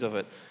beginnings of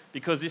it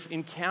because this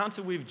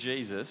encounter with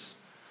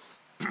Jesus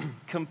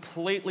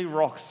completely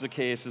rocks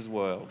Zacchaeus'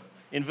 world.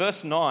 In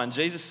verse 9,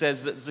 Jesus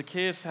says that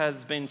Zacchaeus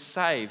has been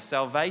saved.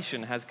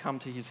 Salvation has come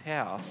to his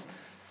house.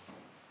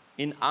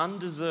 In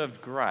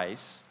undeserved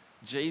grace,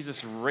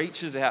 Jesus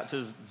reaches out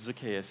to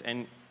Zacchaeus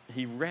and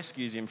he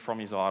rescues him from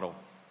his idol.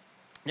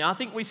 Now, I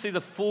think we see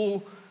the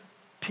full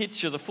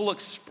picture, the full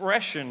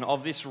expression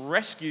of this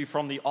rescue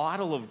from the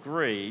idol of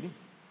greed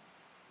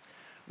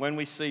when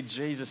we see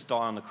Jesus die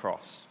on the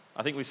cross.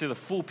 I think we see the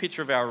full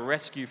picture of our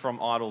rescue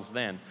from idols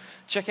then.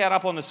 Check out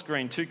up on the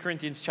screen, 2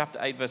 Corinthians chapter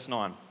 8, verse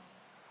 9.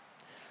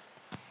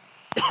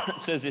 It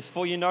says this,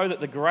 for you know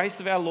that the grace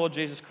of our Lord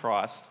Jesus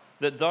Christ,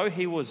 that though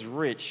he was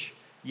rich,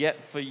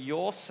 yet for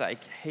your sake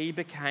he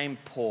became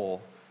poor,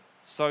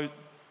 so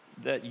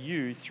that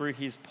you, through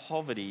his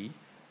poverty,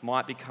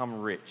 might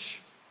become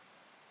rich.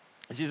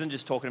 This isn't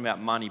just talking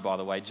about money, by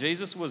the way.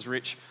 Jesus was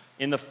rich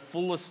in the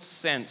fullest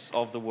sense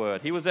of the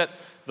word. He was at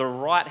the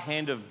right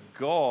hand of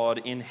God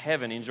in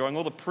heaven, enjoying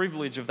all the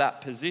privilege of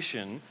that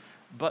position.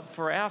 But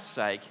for our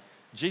sake,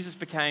 Jesus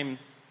became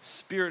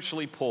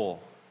spiritually poor.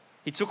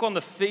 He took on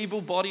the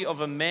feeble body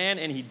of a man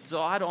and he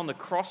died on the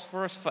cross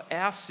for us for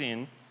our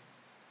sin.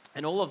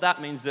 And all of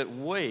that means that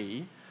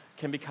we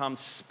can become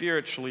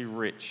spiritually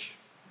rich.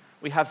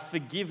 We have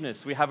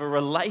forgiveness. We have a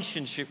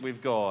relationship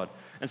with God.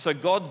 And so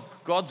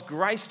God's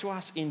grace to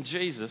us in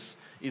Jesus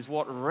is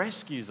what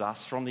rescues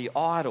us from the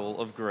idol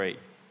of greed.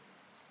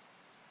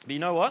 But you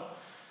know what?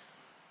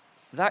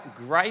 That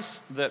grace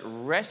that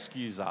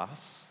rescues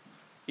us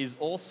is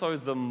also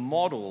the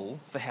model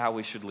for how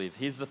we should live.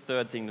 Here's the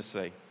third thing to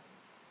see.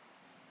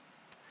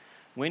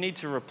 We need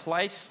to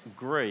replace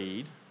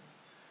greed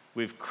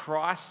with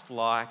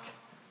Christ-like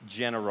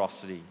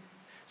generosity.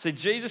 See,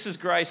 Jesus'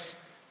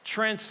 grace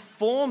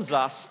transforms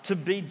us to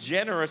be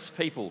generous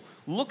people.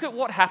 Look at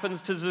what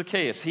happens to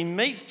Zacchaeus. He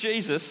meets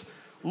Jesus.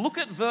 Look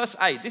at verse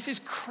 8. This is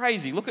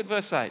crazy. Look at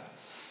verse 8.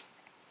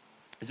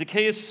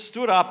 Zacchaeus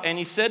stood up and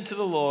he said to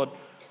the Lord,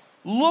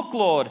 look,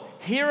 Lord,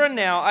 here and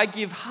now I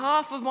give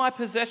half of my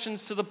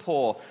possessions to the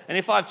poor, and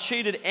if I've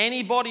cheated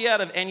anybody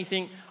out of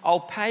anything,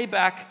 I'll pay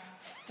back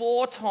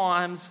 4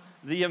 times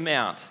the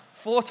amount.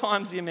 4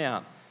 times the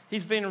amount.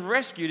 He's been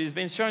rescued. He's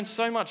been shown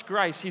so much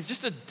grace. He's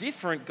just a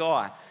different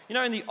guy. You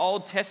know, in the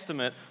Old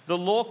Testament, the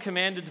law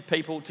commanded the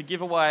people to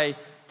give away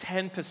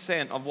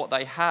 10% of what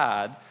they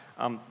had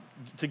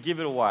to give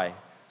it away.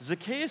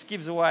 Zacchaeus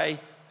gives away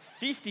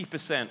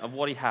 50% of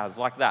what he has,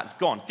 like that. It's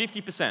gone,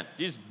 50%.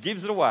 He just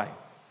gives it away.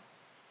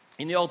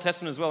 In the Old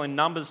Testament as well, in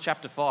Numbers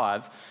chapter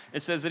 5,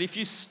 it says that if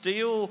you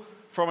steal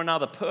from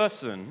another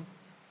person,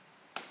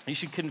 you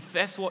should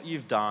confess what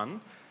you've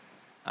done,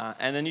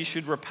 and then you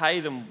should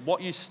repay them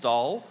what you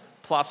stole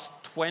plus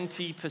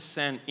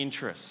 20%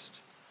 interest.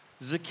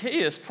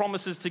 Zacchaeus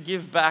promises to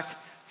give back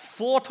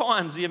 4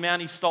 times the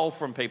amount he stole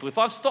from people. If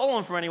I've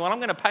stolen from anyone, I'm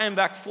going to pay him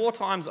back 4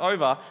 times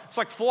over. It's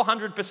like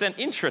 400%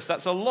 interest.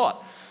 That's a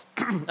lot.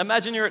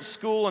 Imagine you're at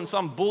school and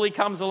some bully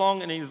comes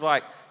along and he's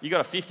like, you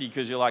got a 50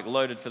 because you're like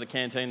loaded for the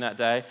canteen that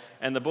day,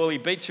 and the bully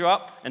beats you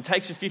up and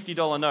takes a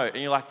 $50 note,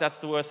 and you're like, that's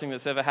the worst thing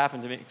that's ever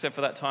happened to me, except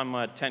for that time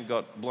my tent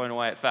got blown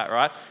away at FAT,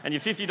 right? And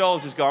your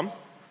 $50 is gone.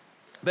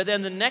 But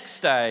then the next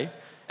day,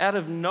 out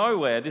of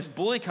nowhere, this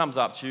bully comes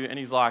up to you and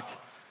he's like,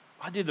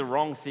 I did the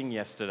wrong thing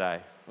yesterday.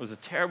 It was a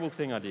terrible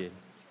thing I did.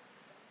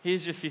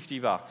 Here's your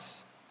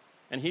 $50.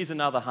 And here's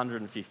another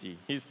 150.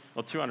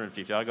 Or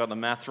 250. I got the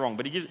math wrong.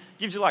 But he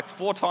gives you like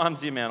 4 times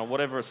the amount or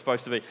whatever it's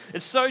supposed to be.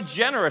 It's so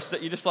generous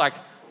that you're just like,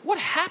 what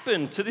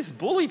happened to this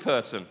bully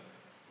person?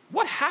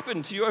 What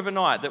happened to you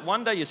overnight that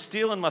one day you're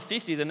stealing my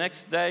 50, the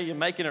next day you're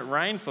making it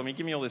rain for me,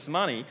 give me all this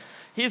money?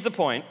 Here's the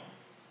point.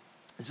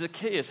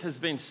 Zacchaeus has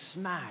been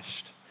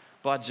smashed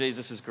by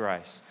Jesus'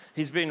 grace.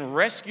 He's been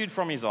rescued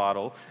from his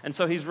idol, and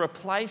so he's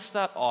replaced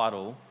that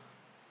idol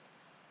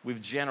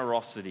with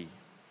generosity.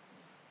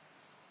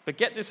 But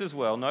get this as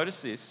well,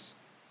 notice this.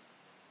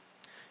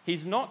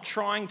 He's not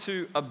trying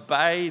to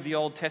obey the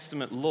Old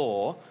Testament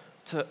law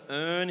to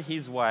earn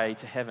his way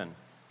to heaven.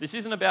 This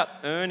isn't about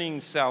earning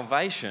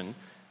salvation.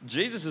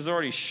 Jesus has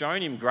already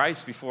shown him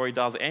grace before he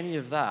does any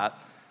of that,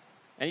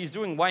 and he's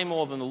doing way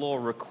more than the law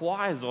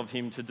requires of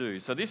him to do.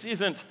 So this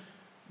isn't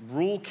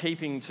rule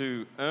keeping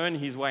to earn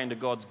his way into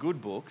God's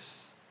good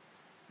books.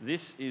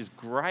 This is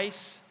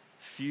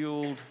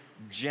grace-fueled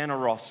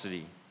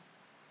generosity.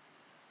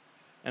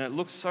 And it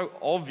looks so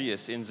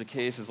obvious in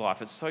Zacchaeus'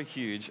 life. It's so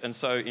huge. And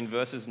so in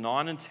verses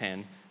 9 and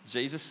 10,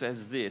 Jesus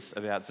says this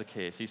about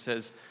Zacchaeus. He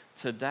says,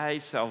 today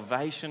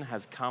salvation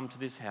has come to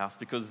this house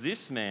because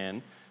this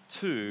man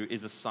too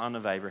is a son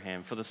of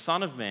Abraham. For the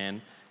Son of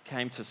Man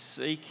came to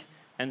seek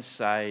and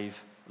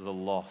save the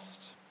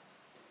lost.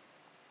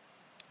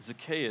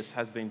 Zacchaeus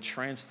has been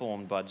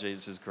transformed by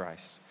Jesus'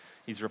 grace.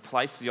 He's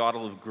replaced the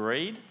idol of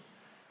greed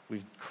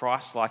with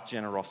Christ-like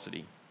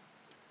generosity.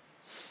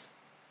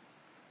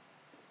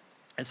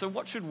 And so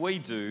what should we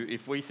do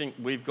if we think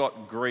we've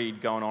got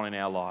greed going on in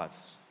our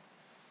lives?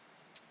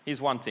 Here's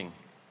one thing.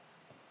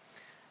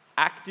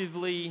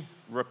 Actively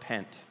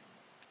repent.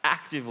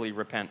 Actively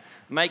repent.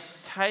 Make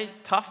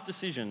tough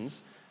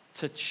decisions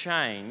to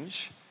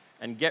change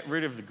and get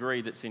rid of the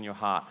greed that's in your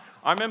heart.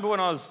 I remember when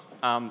I was,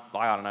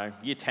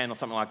 year 10 or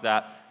something like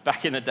that,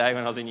 back in the day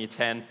when I was in year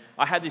 10,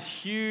 I had this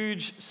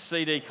huge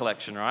CD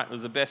collection, right? It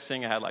was the best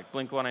thing. I had like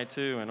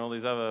Blink-182 and all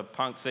these other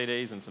punk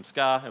CDs and some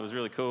ska. It was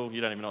really cool.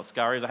 You don't even know what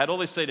ska is. I had all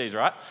these CDs,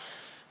 right?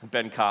 And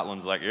Ben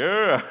Cartland's like,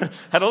 yeah.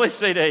 Had all these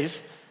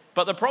CDs.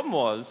 But the problem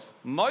was,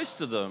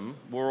 most of them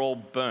were all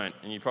burnt.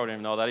 And you probably don't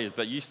even know what that is.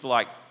 But you used to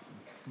like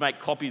make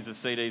copies of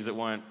CDs that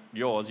weren't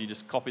yours. You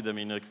just copied them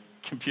in a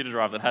computer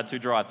drive that had 2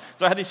 drives.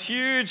 So I had this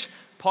huge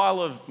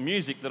pile of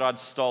music that I'd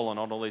stolen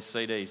on all these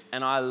CDs,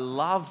 and I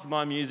loved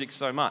my music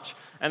so much.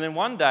 And then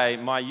one day,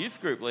 my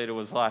youth group leader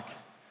was like,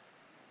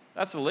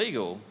 that's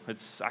illegal.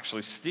 It's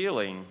actually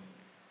stealing.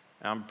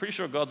 And I'm pretty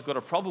sure God's got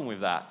a problem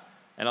with that.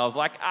 And I was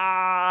like,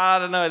 I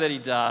don't know that he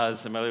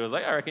does. And my leader was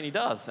like, I reckon he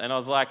does. And I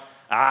was like,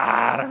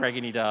 I don't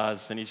reckon he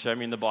does. And he'd show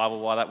me in the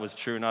Bible why that was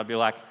true, and I'd be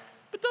like,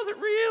 but does it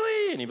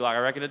really? And he'd be like, I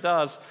reckon it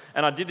does.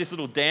 And I did this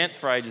little dance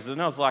for ages,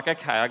 and I was like,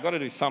 okay, I got to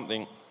do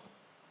something.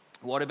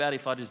 What about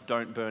if I just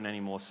don't burn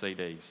any more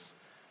CDs?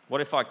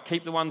 What if I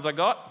keep the ones I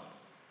got?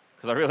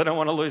 Because I really don't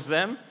want to lose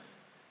them,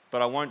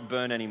 but I won't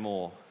burn any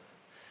more.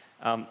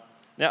 Now,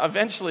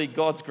 eventually,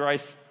 God's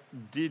grace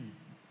did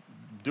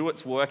do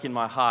its work in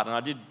my heart, and I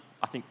did,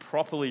 I think,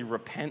 properly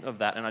repent of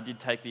that, and I did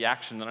take the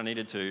action that I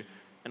needed to,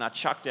 and I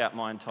chucked out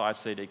my entire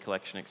CD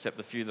collection except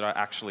the few that I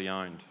actually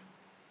owned.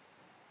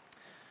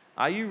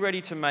 Are you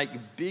ready to make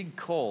big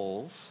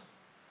calls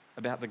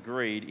about the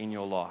greed in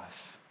your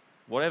life?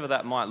 Whatever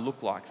that might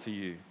look like for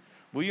you.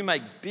 Will you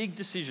make big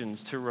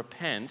decisions to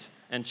repent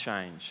and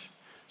change?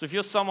 So if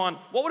you're someone,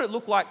 what would it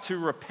look like to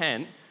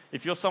repent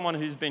if you're someone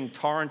who's been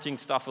torrenting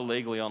stuff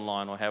illegally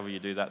online, or however you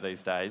do that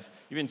these days?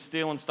 You've been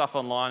stealing stuff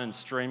online and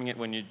streaming it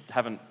when you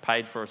haven't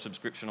paid for a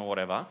subscription or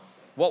whatever.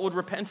 What would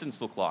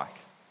repentance look like?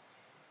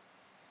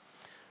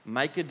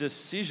 Make a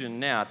decision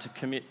now to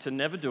commit to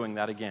never doing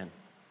that again.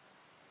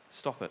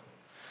 Stop it.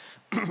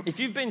 If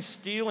you've been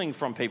stealing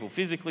from people,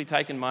 physically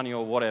taking money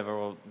or whatever,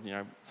 or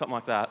something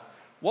like that,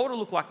 what would it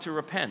look like to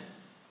repent?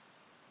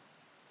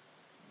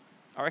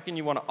 I reckon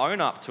you want to own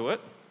up to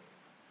it,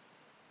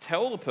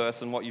 tell the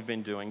person what you've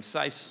been doing,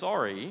 say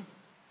sorry,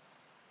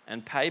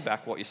 and pay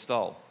back what you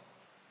stole.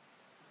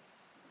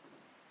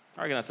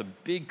 I reckon that's a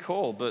big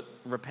call, but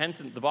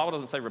repentance, the Bible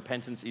doesn't say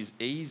repentance is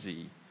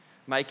easy.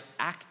 Make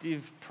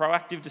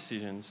proactive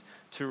decisions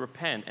to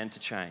repent and to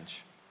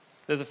change.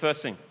 There's the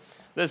first thing.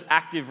 There's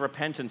active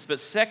repentance. But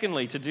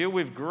secondly, to deal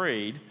with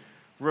greed,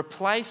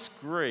 replace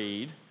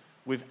greed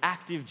with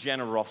active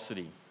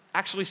generosity.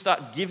 Actually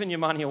start giving your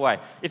money away.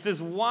 If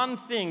there's one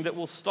thing that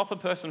will stop a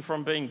person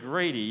from being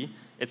greedy,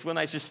 it's when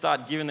they just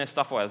start giving their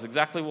stuff away. That's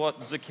exactly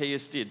what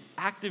Zacchaeus did.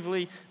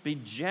 Actively be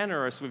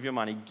generous with your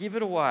money. Give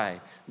it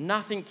away.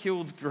 Nothing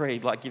kills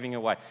greed like giving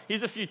away.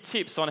 Here's a few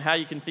tips on how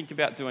you can think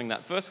about doing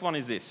that. First one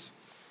is this: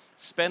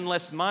 spend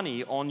less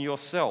money on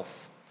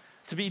yourself.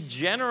 To be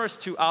generous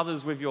to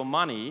others with your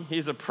money,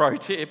 here's a pro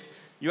tip: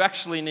 you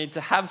actually need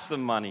to have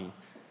some money.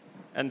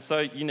 And so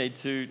you need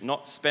to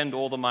not spend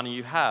all the money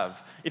you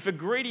have. If a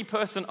greedy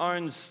person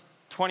owns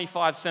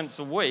 25 cents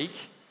a week,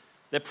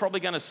 they're probably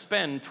going to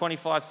spend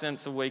 25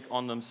 cents a week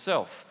on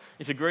themselves.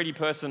 If a greedy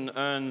person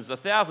earns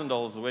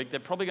 $1,000 a week, they're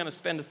probably going to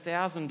spend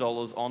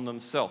 $1,000 on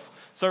themselves.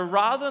 So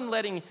rather than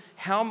letting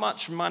how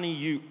much money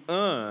you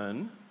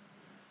earn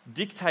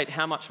dictate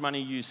how much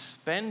money you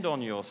spend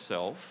on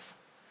yourself,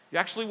 you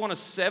actually want to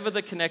sever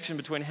the connection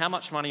between how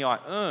much money I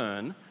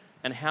earn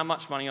and how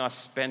much money I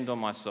spend on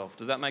myself.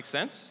 Does that make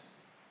sense?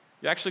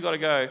 You actually got to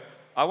go,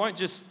 I won't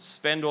just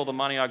spend all the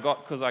money I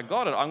got because I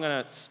got it. I'm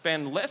going to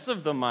spend less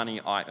of the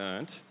money I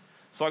earned.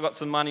 So I got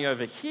some money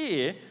over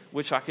here,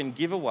 which I can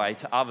give away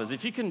to others.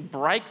 If you can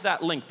break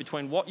that link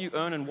between what you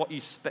earn and what you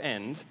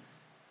spend,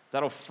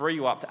 that'll free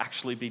you up to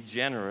actually be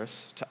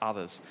generous to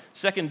others.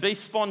 Second, be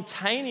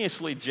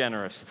spontaneously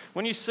generous.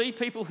 When you see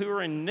people who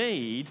are in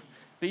need,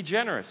 be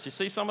generous. You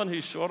see someone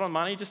who's short on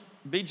money, just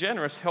be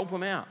generous, help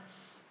them out.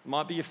 It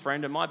might be a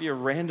friend, it might be a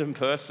random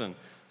person.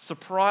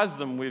 Surprise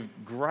them with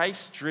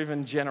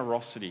grace-driven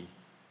generosity.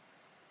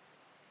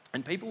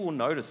 And people will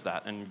notice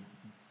that, and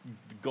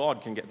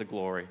God can get the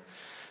glory.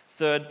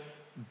 Third,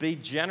 be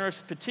generous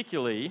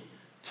particularly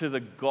to the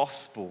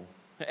gospel.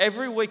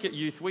 Every week at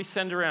youth, we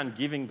send around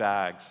giving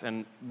bags,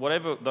 and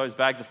whatever those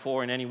bags are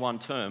for in any one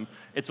term,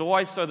 it's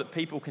always so that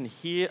people can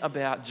hear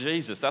about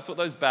Jesus. That's what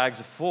those bags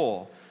are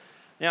for.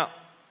 Now,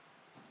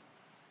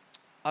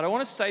 I don't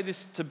want to say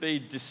this to be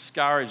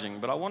discouraging,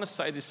 but I want to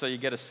say this so you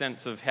get a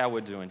sense of how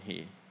we're doing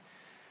here.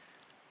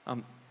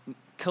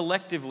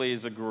 Collectively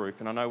as a group,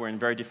 and I know we're in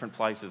very different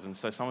places, and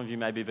so some of you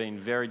may be being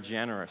very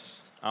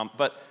generous,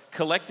 but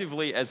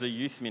collectively as a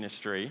youth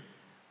ministry,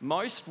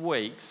 most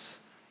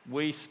weeks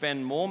we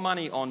spend more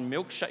money on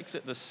milkshakes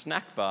at the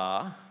snack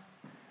bar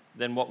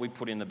than what we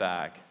put in the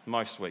bag.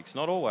 Most weeks,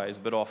 not always,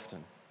 but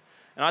often.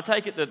 And I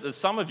take it that there's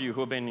some of you who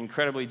have been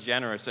incredibly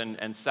generous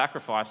and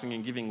sacrificing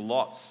and giving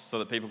lots so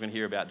that people can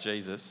hear about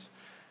Jesus.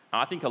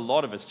 And I think a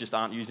lot of us just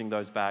aren't using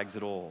those bags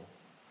at all.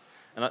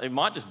 And it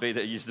might just be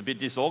that you're just a bit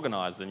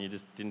disorganized and you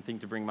just didn't think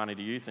to bring money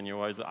to youth and you're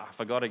always, I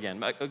forgot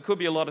again. It could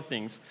be a lot of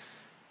things.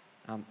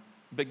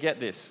 But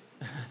get this.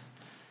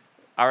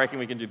 I reckon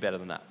we can do better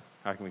than that.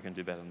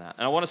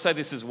 And I want to say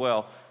this as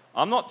well.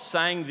 I'm not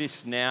saying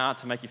this now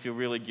to make you feel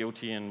really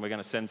guilty and we're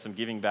going to send some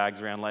giving bags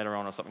around later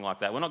on or something like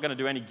that. We're not going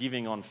to do any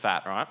giving on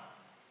fat, right?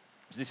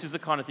 This is the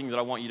kind of thing that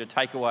I want you to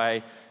take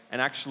away and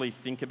actually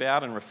think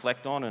about and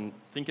reflect on and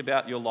think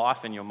about your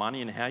life and your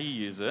money and how you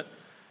use it.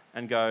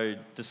 And go,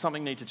 does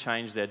something need to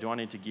change there? Do I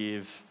need to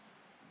give?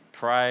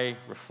 Pray,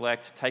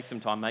 reflect, take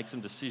some time, make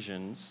some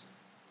decisions,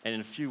 and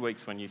in a few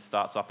weeks when you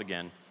starts up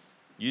again,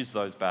 use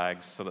those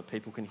bags so that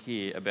people can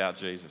hear about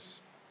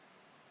Jesus.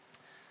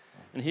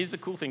 And here's the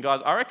cool thing,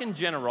 guys. I reckon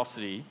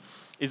generosity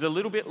is a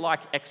little bit like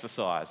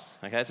exercise.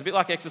 Okay, it's a bit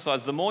like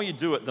exercise. The more you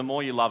do it, the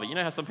more you love it. You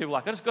know how some people are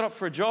like, I just got up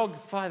for a jog.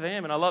 It's 5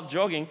 a.m. and I love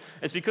jogging.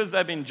 It's because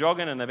they've been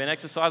jogging and they've been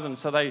exercising,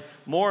 so they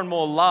more and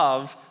more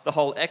love the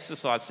whole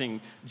exercise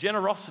thing.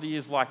 Generosity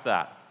is like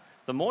that.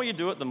 The more you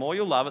do it, the more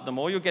you'll love it, the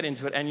more you'll get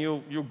into it, and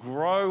you'll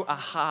grow a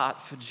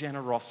heart for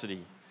generosity.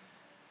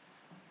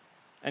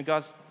 And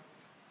guys,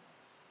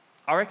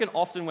 I reckon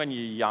often when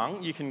you're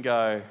young, you can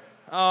go,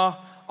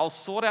 I'll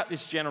sort out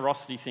this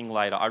generosity thing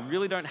later. I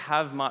really don't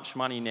have much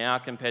money now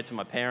compared to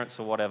my parents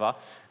or whatever.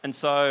 And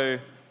so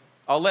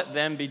I'll let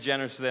them be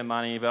generous with their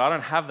money, but I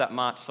don't have that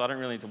much, so I don't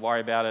really need to worry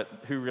about it.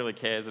 Who really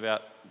cares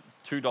about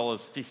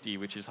 $2.50,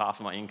 which is half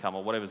of my income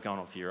or whatever's going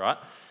on for you, right?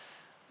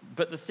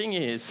 But the thing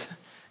is,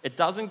 it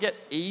doesn't get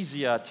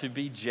easier to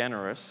be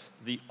generous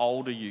the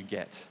older you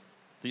get.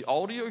 The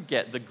older you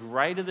get, the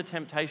greater the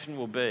temptation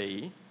will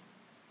be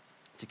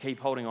to keep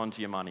holding on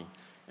to your money.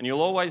 And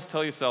you'll always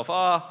tell yourself,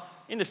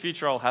 in the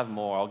future I'll have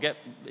more.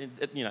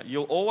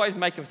 You'll always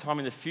make a time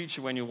in the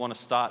future when you'll want to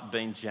start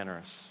being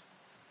generous.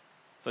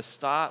 So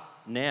start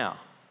now.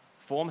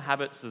 Form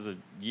habits as a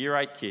year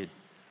 8 kid.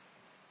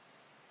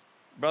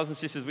 Brothers and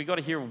sisters, we've got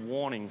to hear a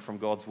warning from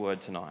God's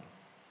word tonight.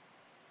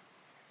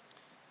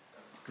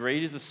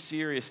 Greed is a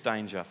serious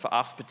danger for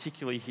us,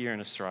 particularly here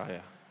in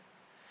Australia.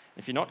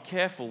 If you're not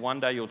careful, one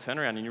day you'll turn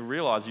around and you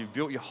realise you've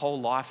built your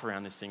whole life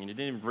around this thing and you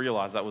didn't even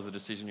realise that was a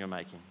decision you're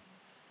making.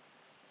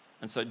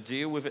 And so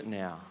deal with it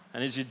now.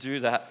 And as you do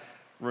that,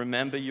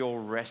 remember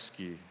your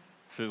rescue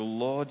through the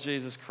Lord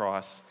Jesus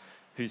Christ,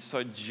 who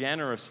so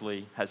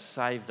generously has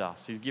saved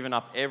us. He's given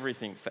up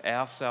everything for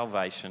our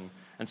salvation.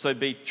 And so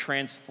be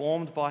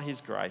transformed by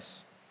his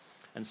grace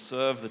and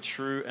serve the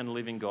true and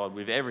living God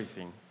with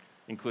everything,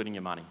 including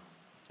your money.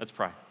 Let's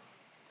pray.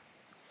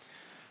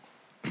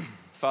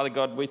 Father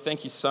God, we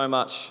thank you so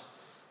much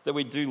that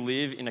we do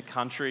live in a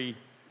country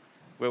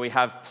where we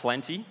have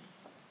plenty.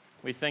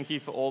 We thank you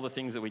for all the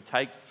things that we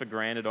take for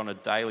granted on a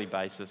daily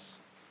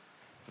basis,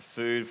 for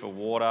food, for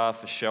water,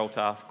 for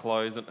shelter, for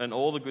clothes, and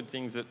all the good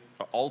things that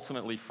are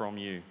ultimately from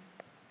you.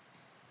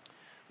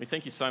 We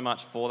thank you so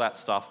much for that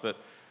stuff, but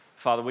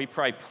Father, we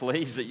pray,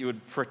 please, that you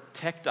would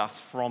protect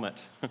us from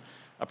it.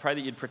 I pray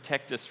that you'd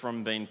protect us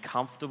from being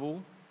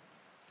comfortable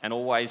and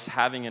always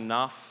having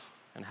enough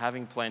and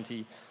having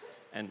plenty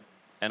and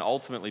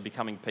ultimately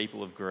becoming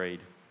people of greed.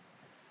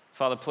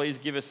 Father, please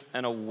give us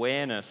an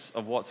awareness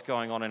of what's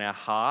going on in our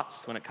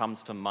hearts when it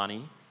comes to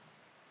money.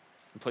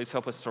 And please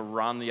help us to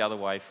run the other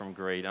way from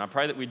greed. And I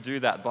pray that we do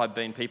that by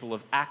being people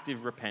of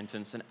active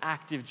repentance and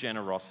active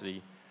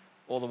generosity,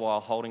 all the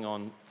while holding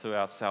on to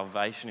our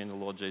salvation in the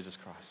Lord Jesus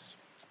Christ.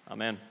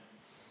 Amen.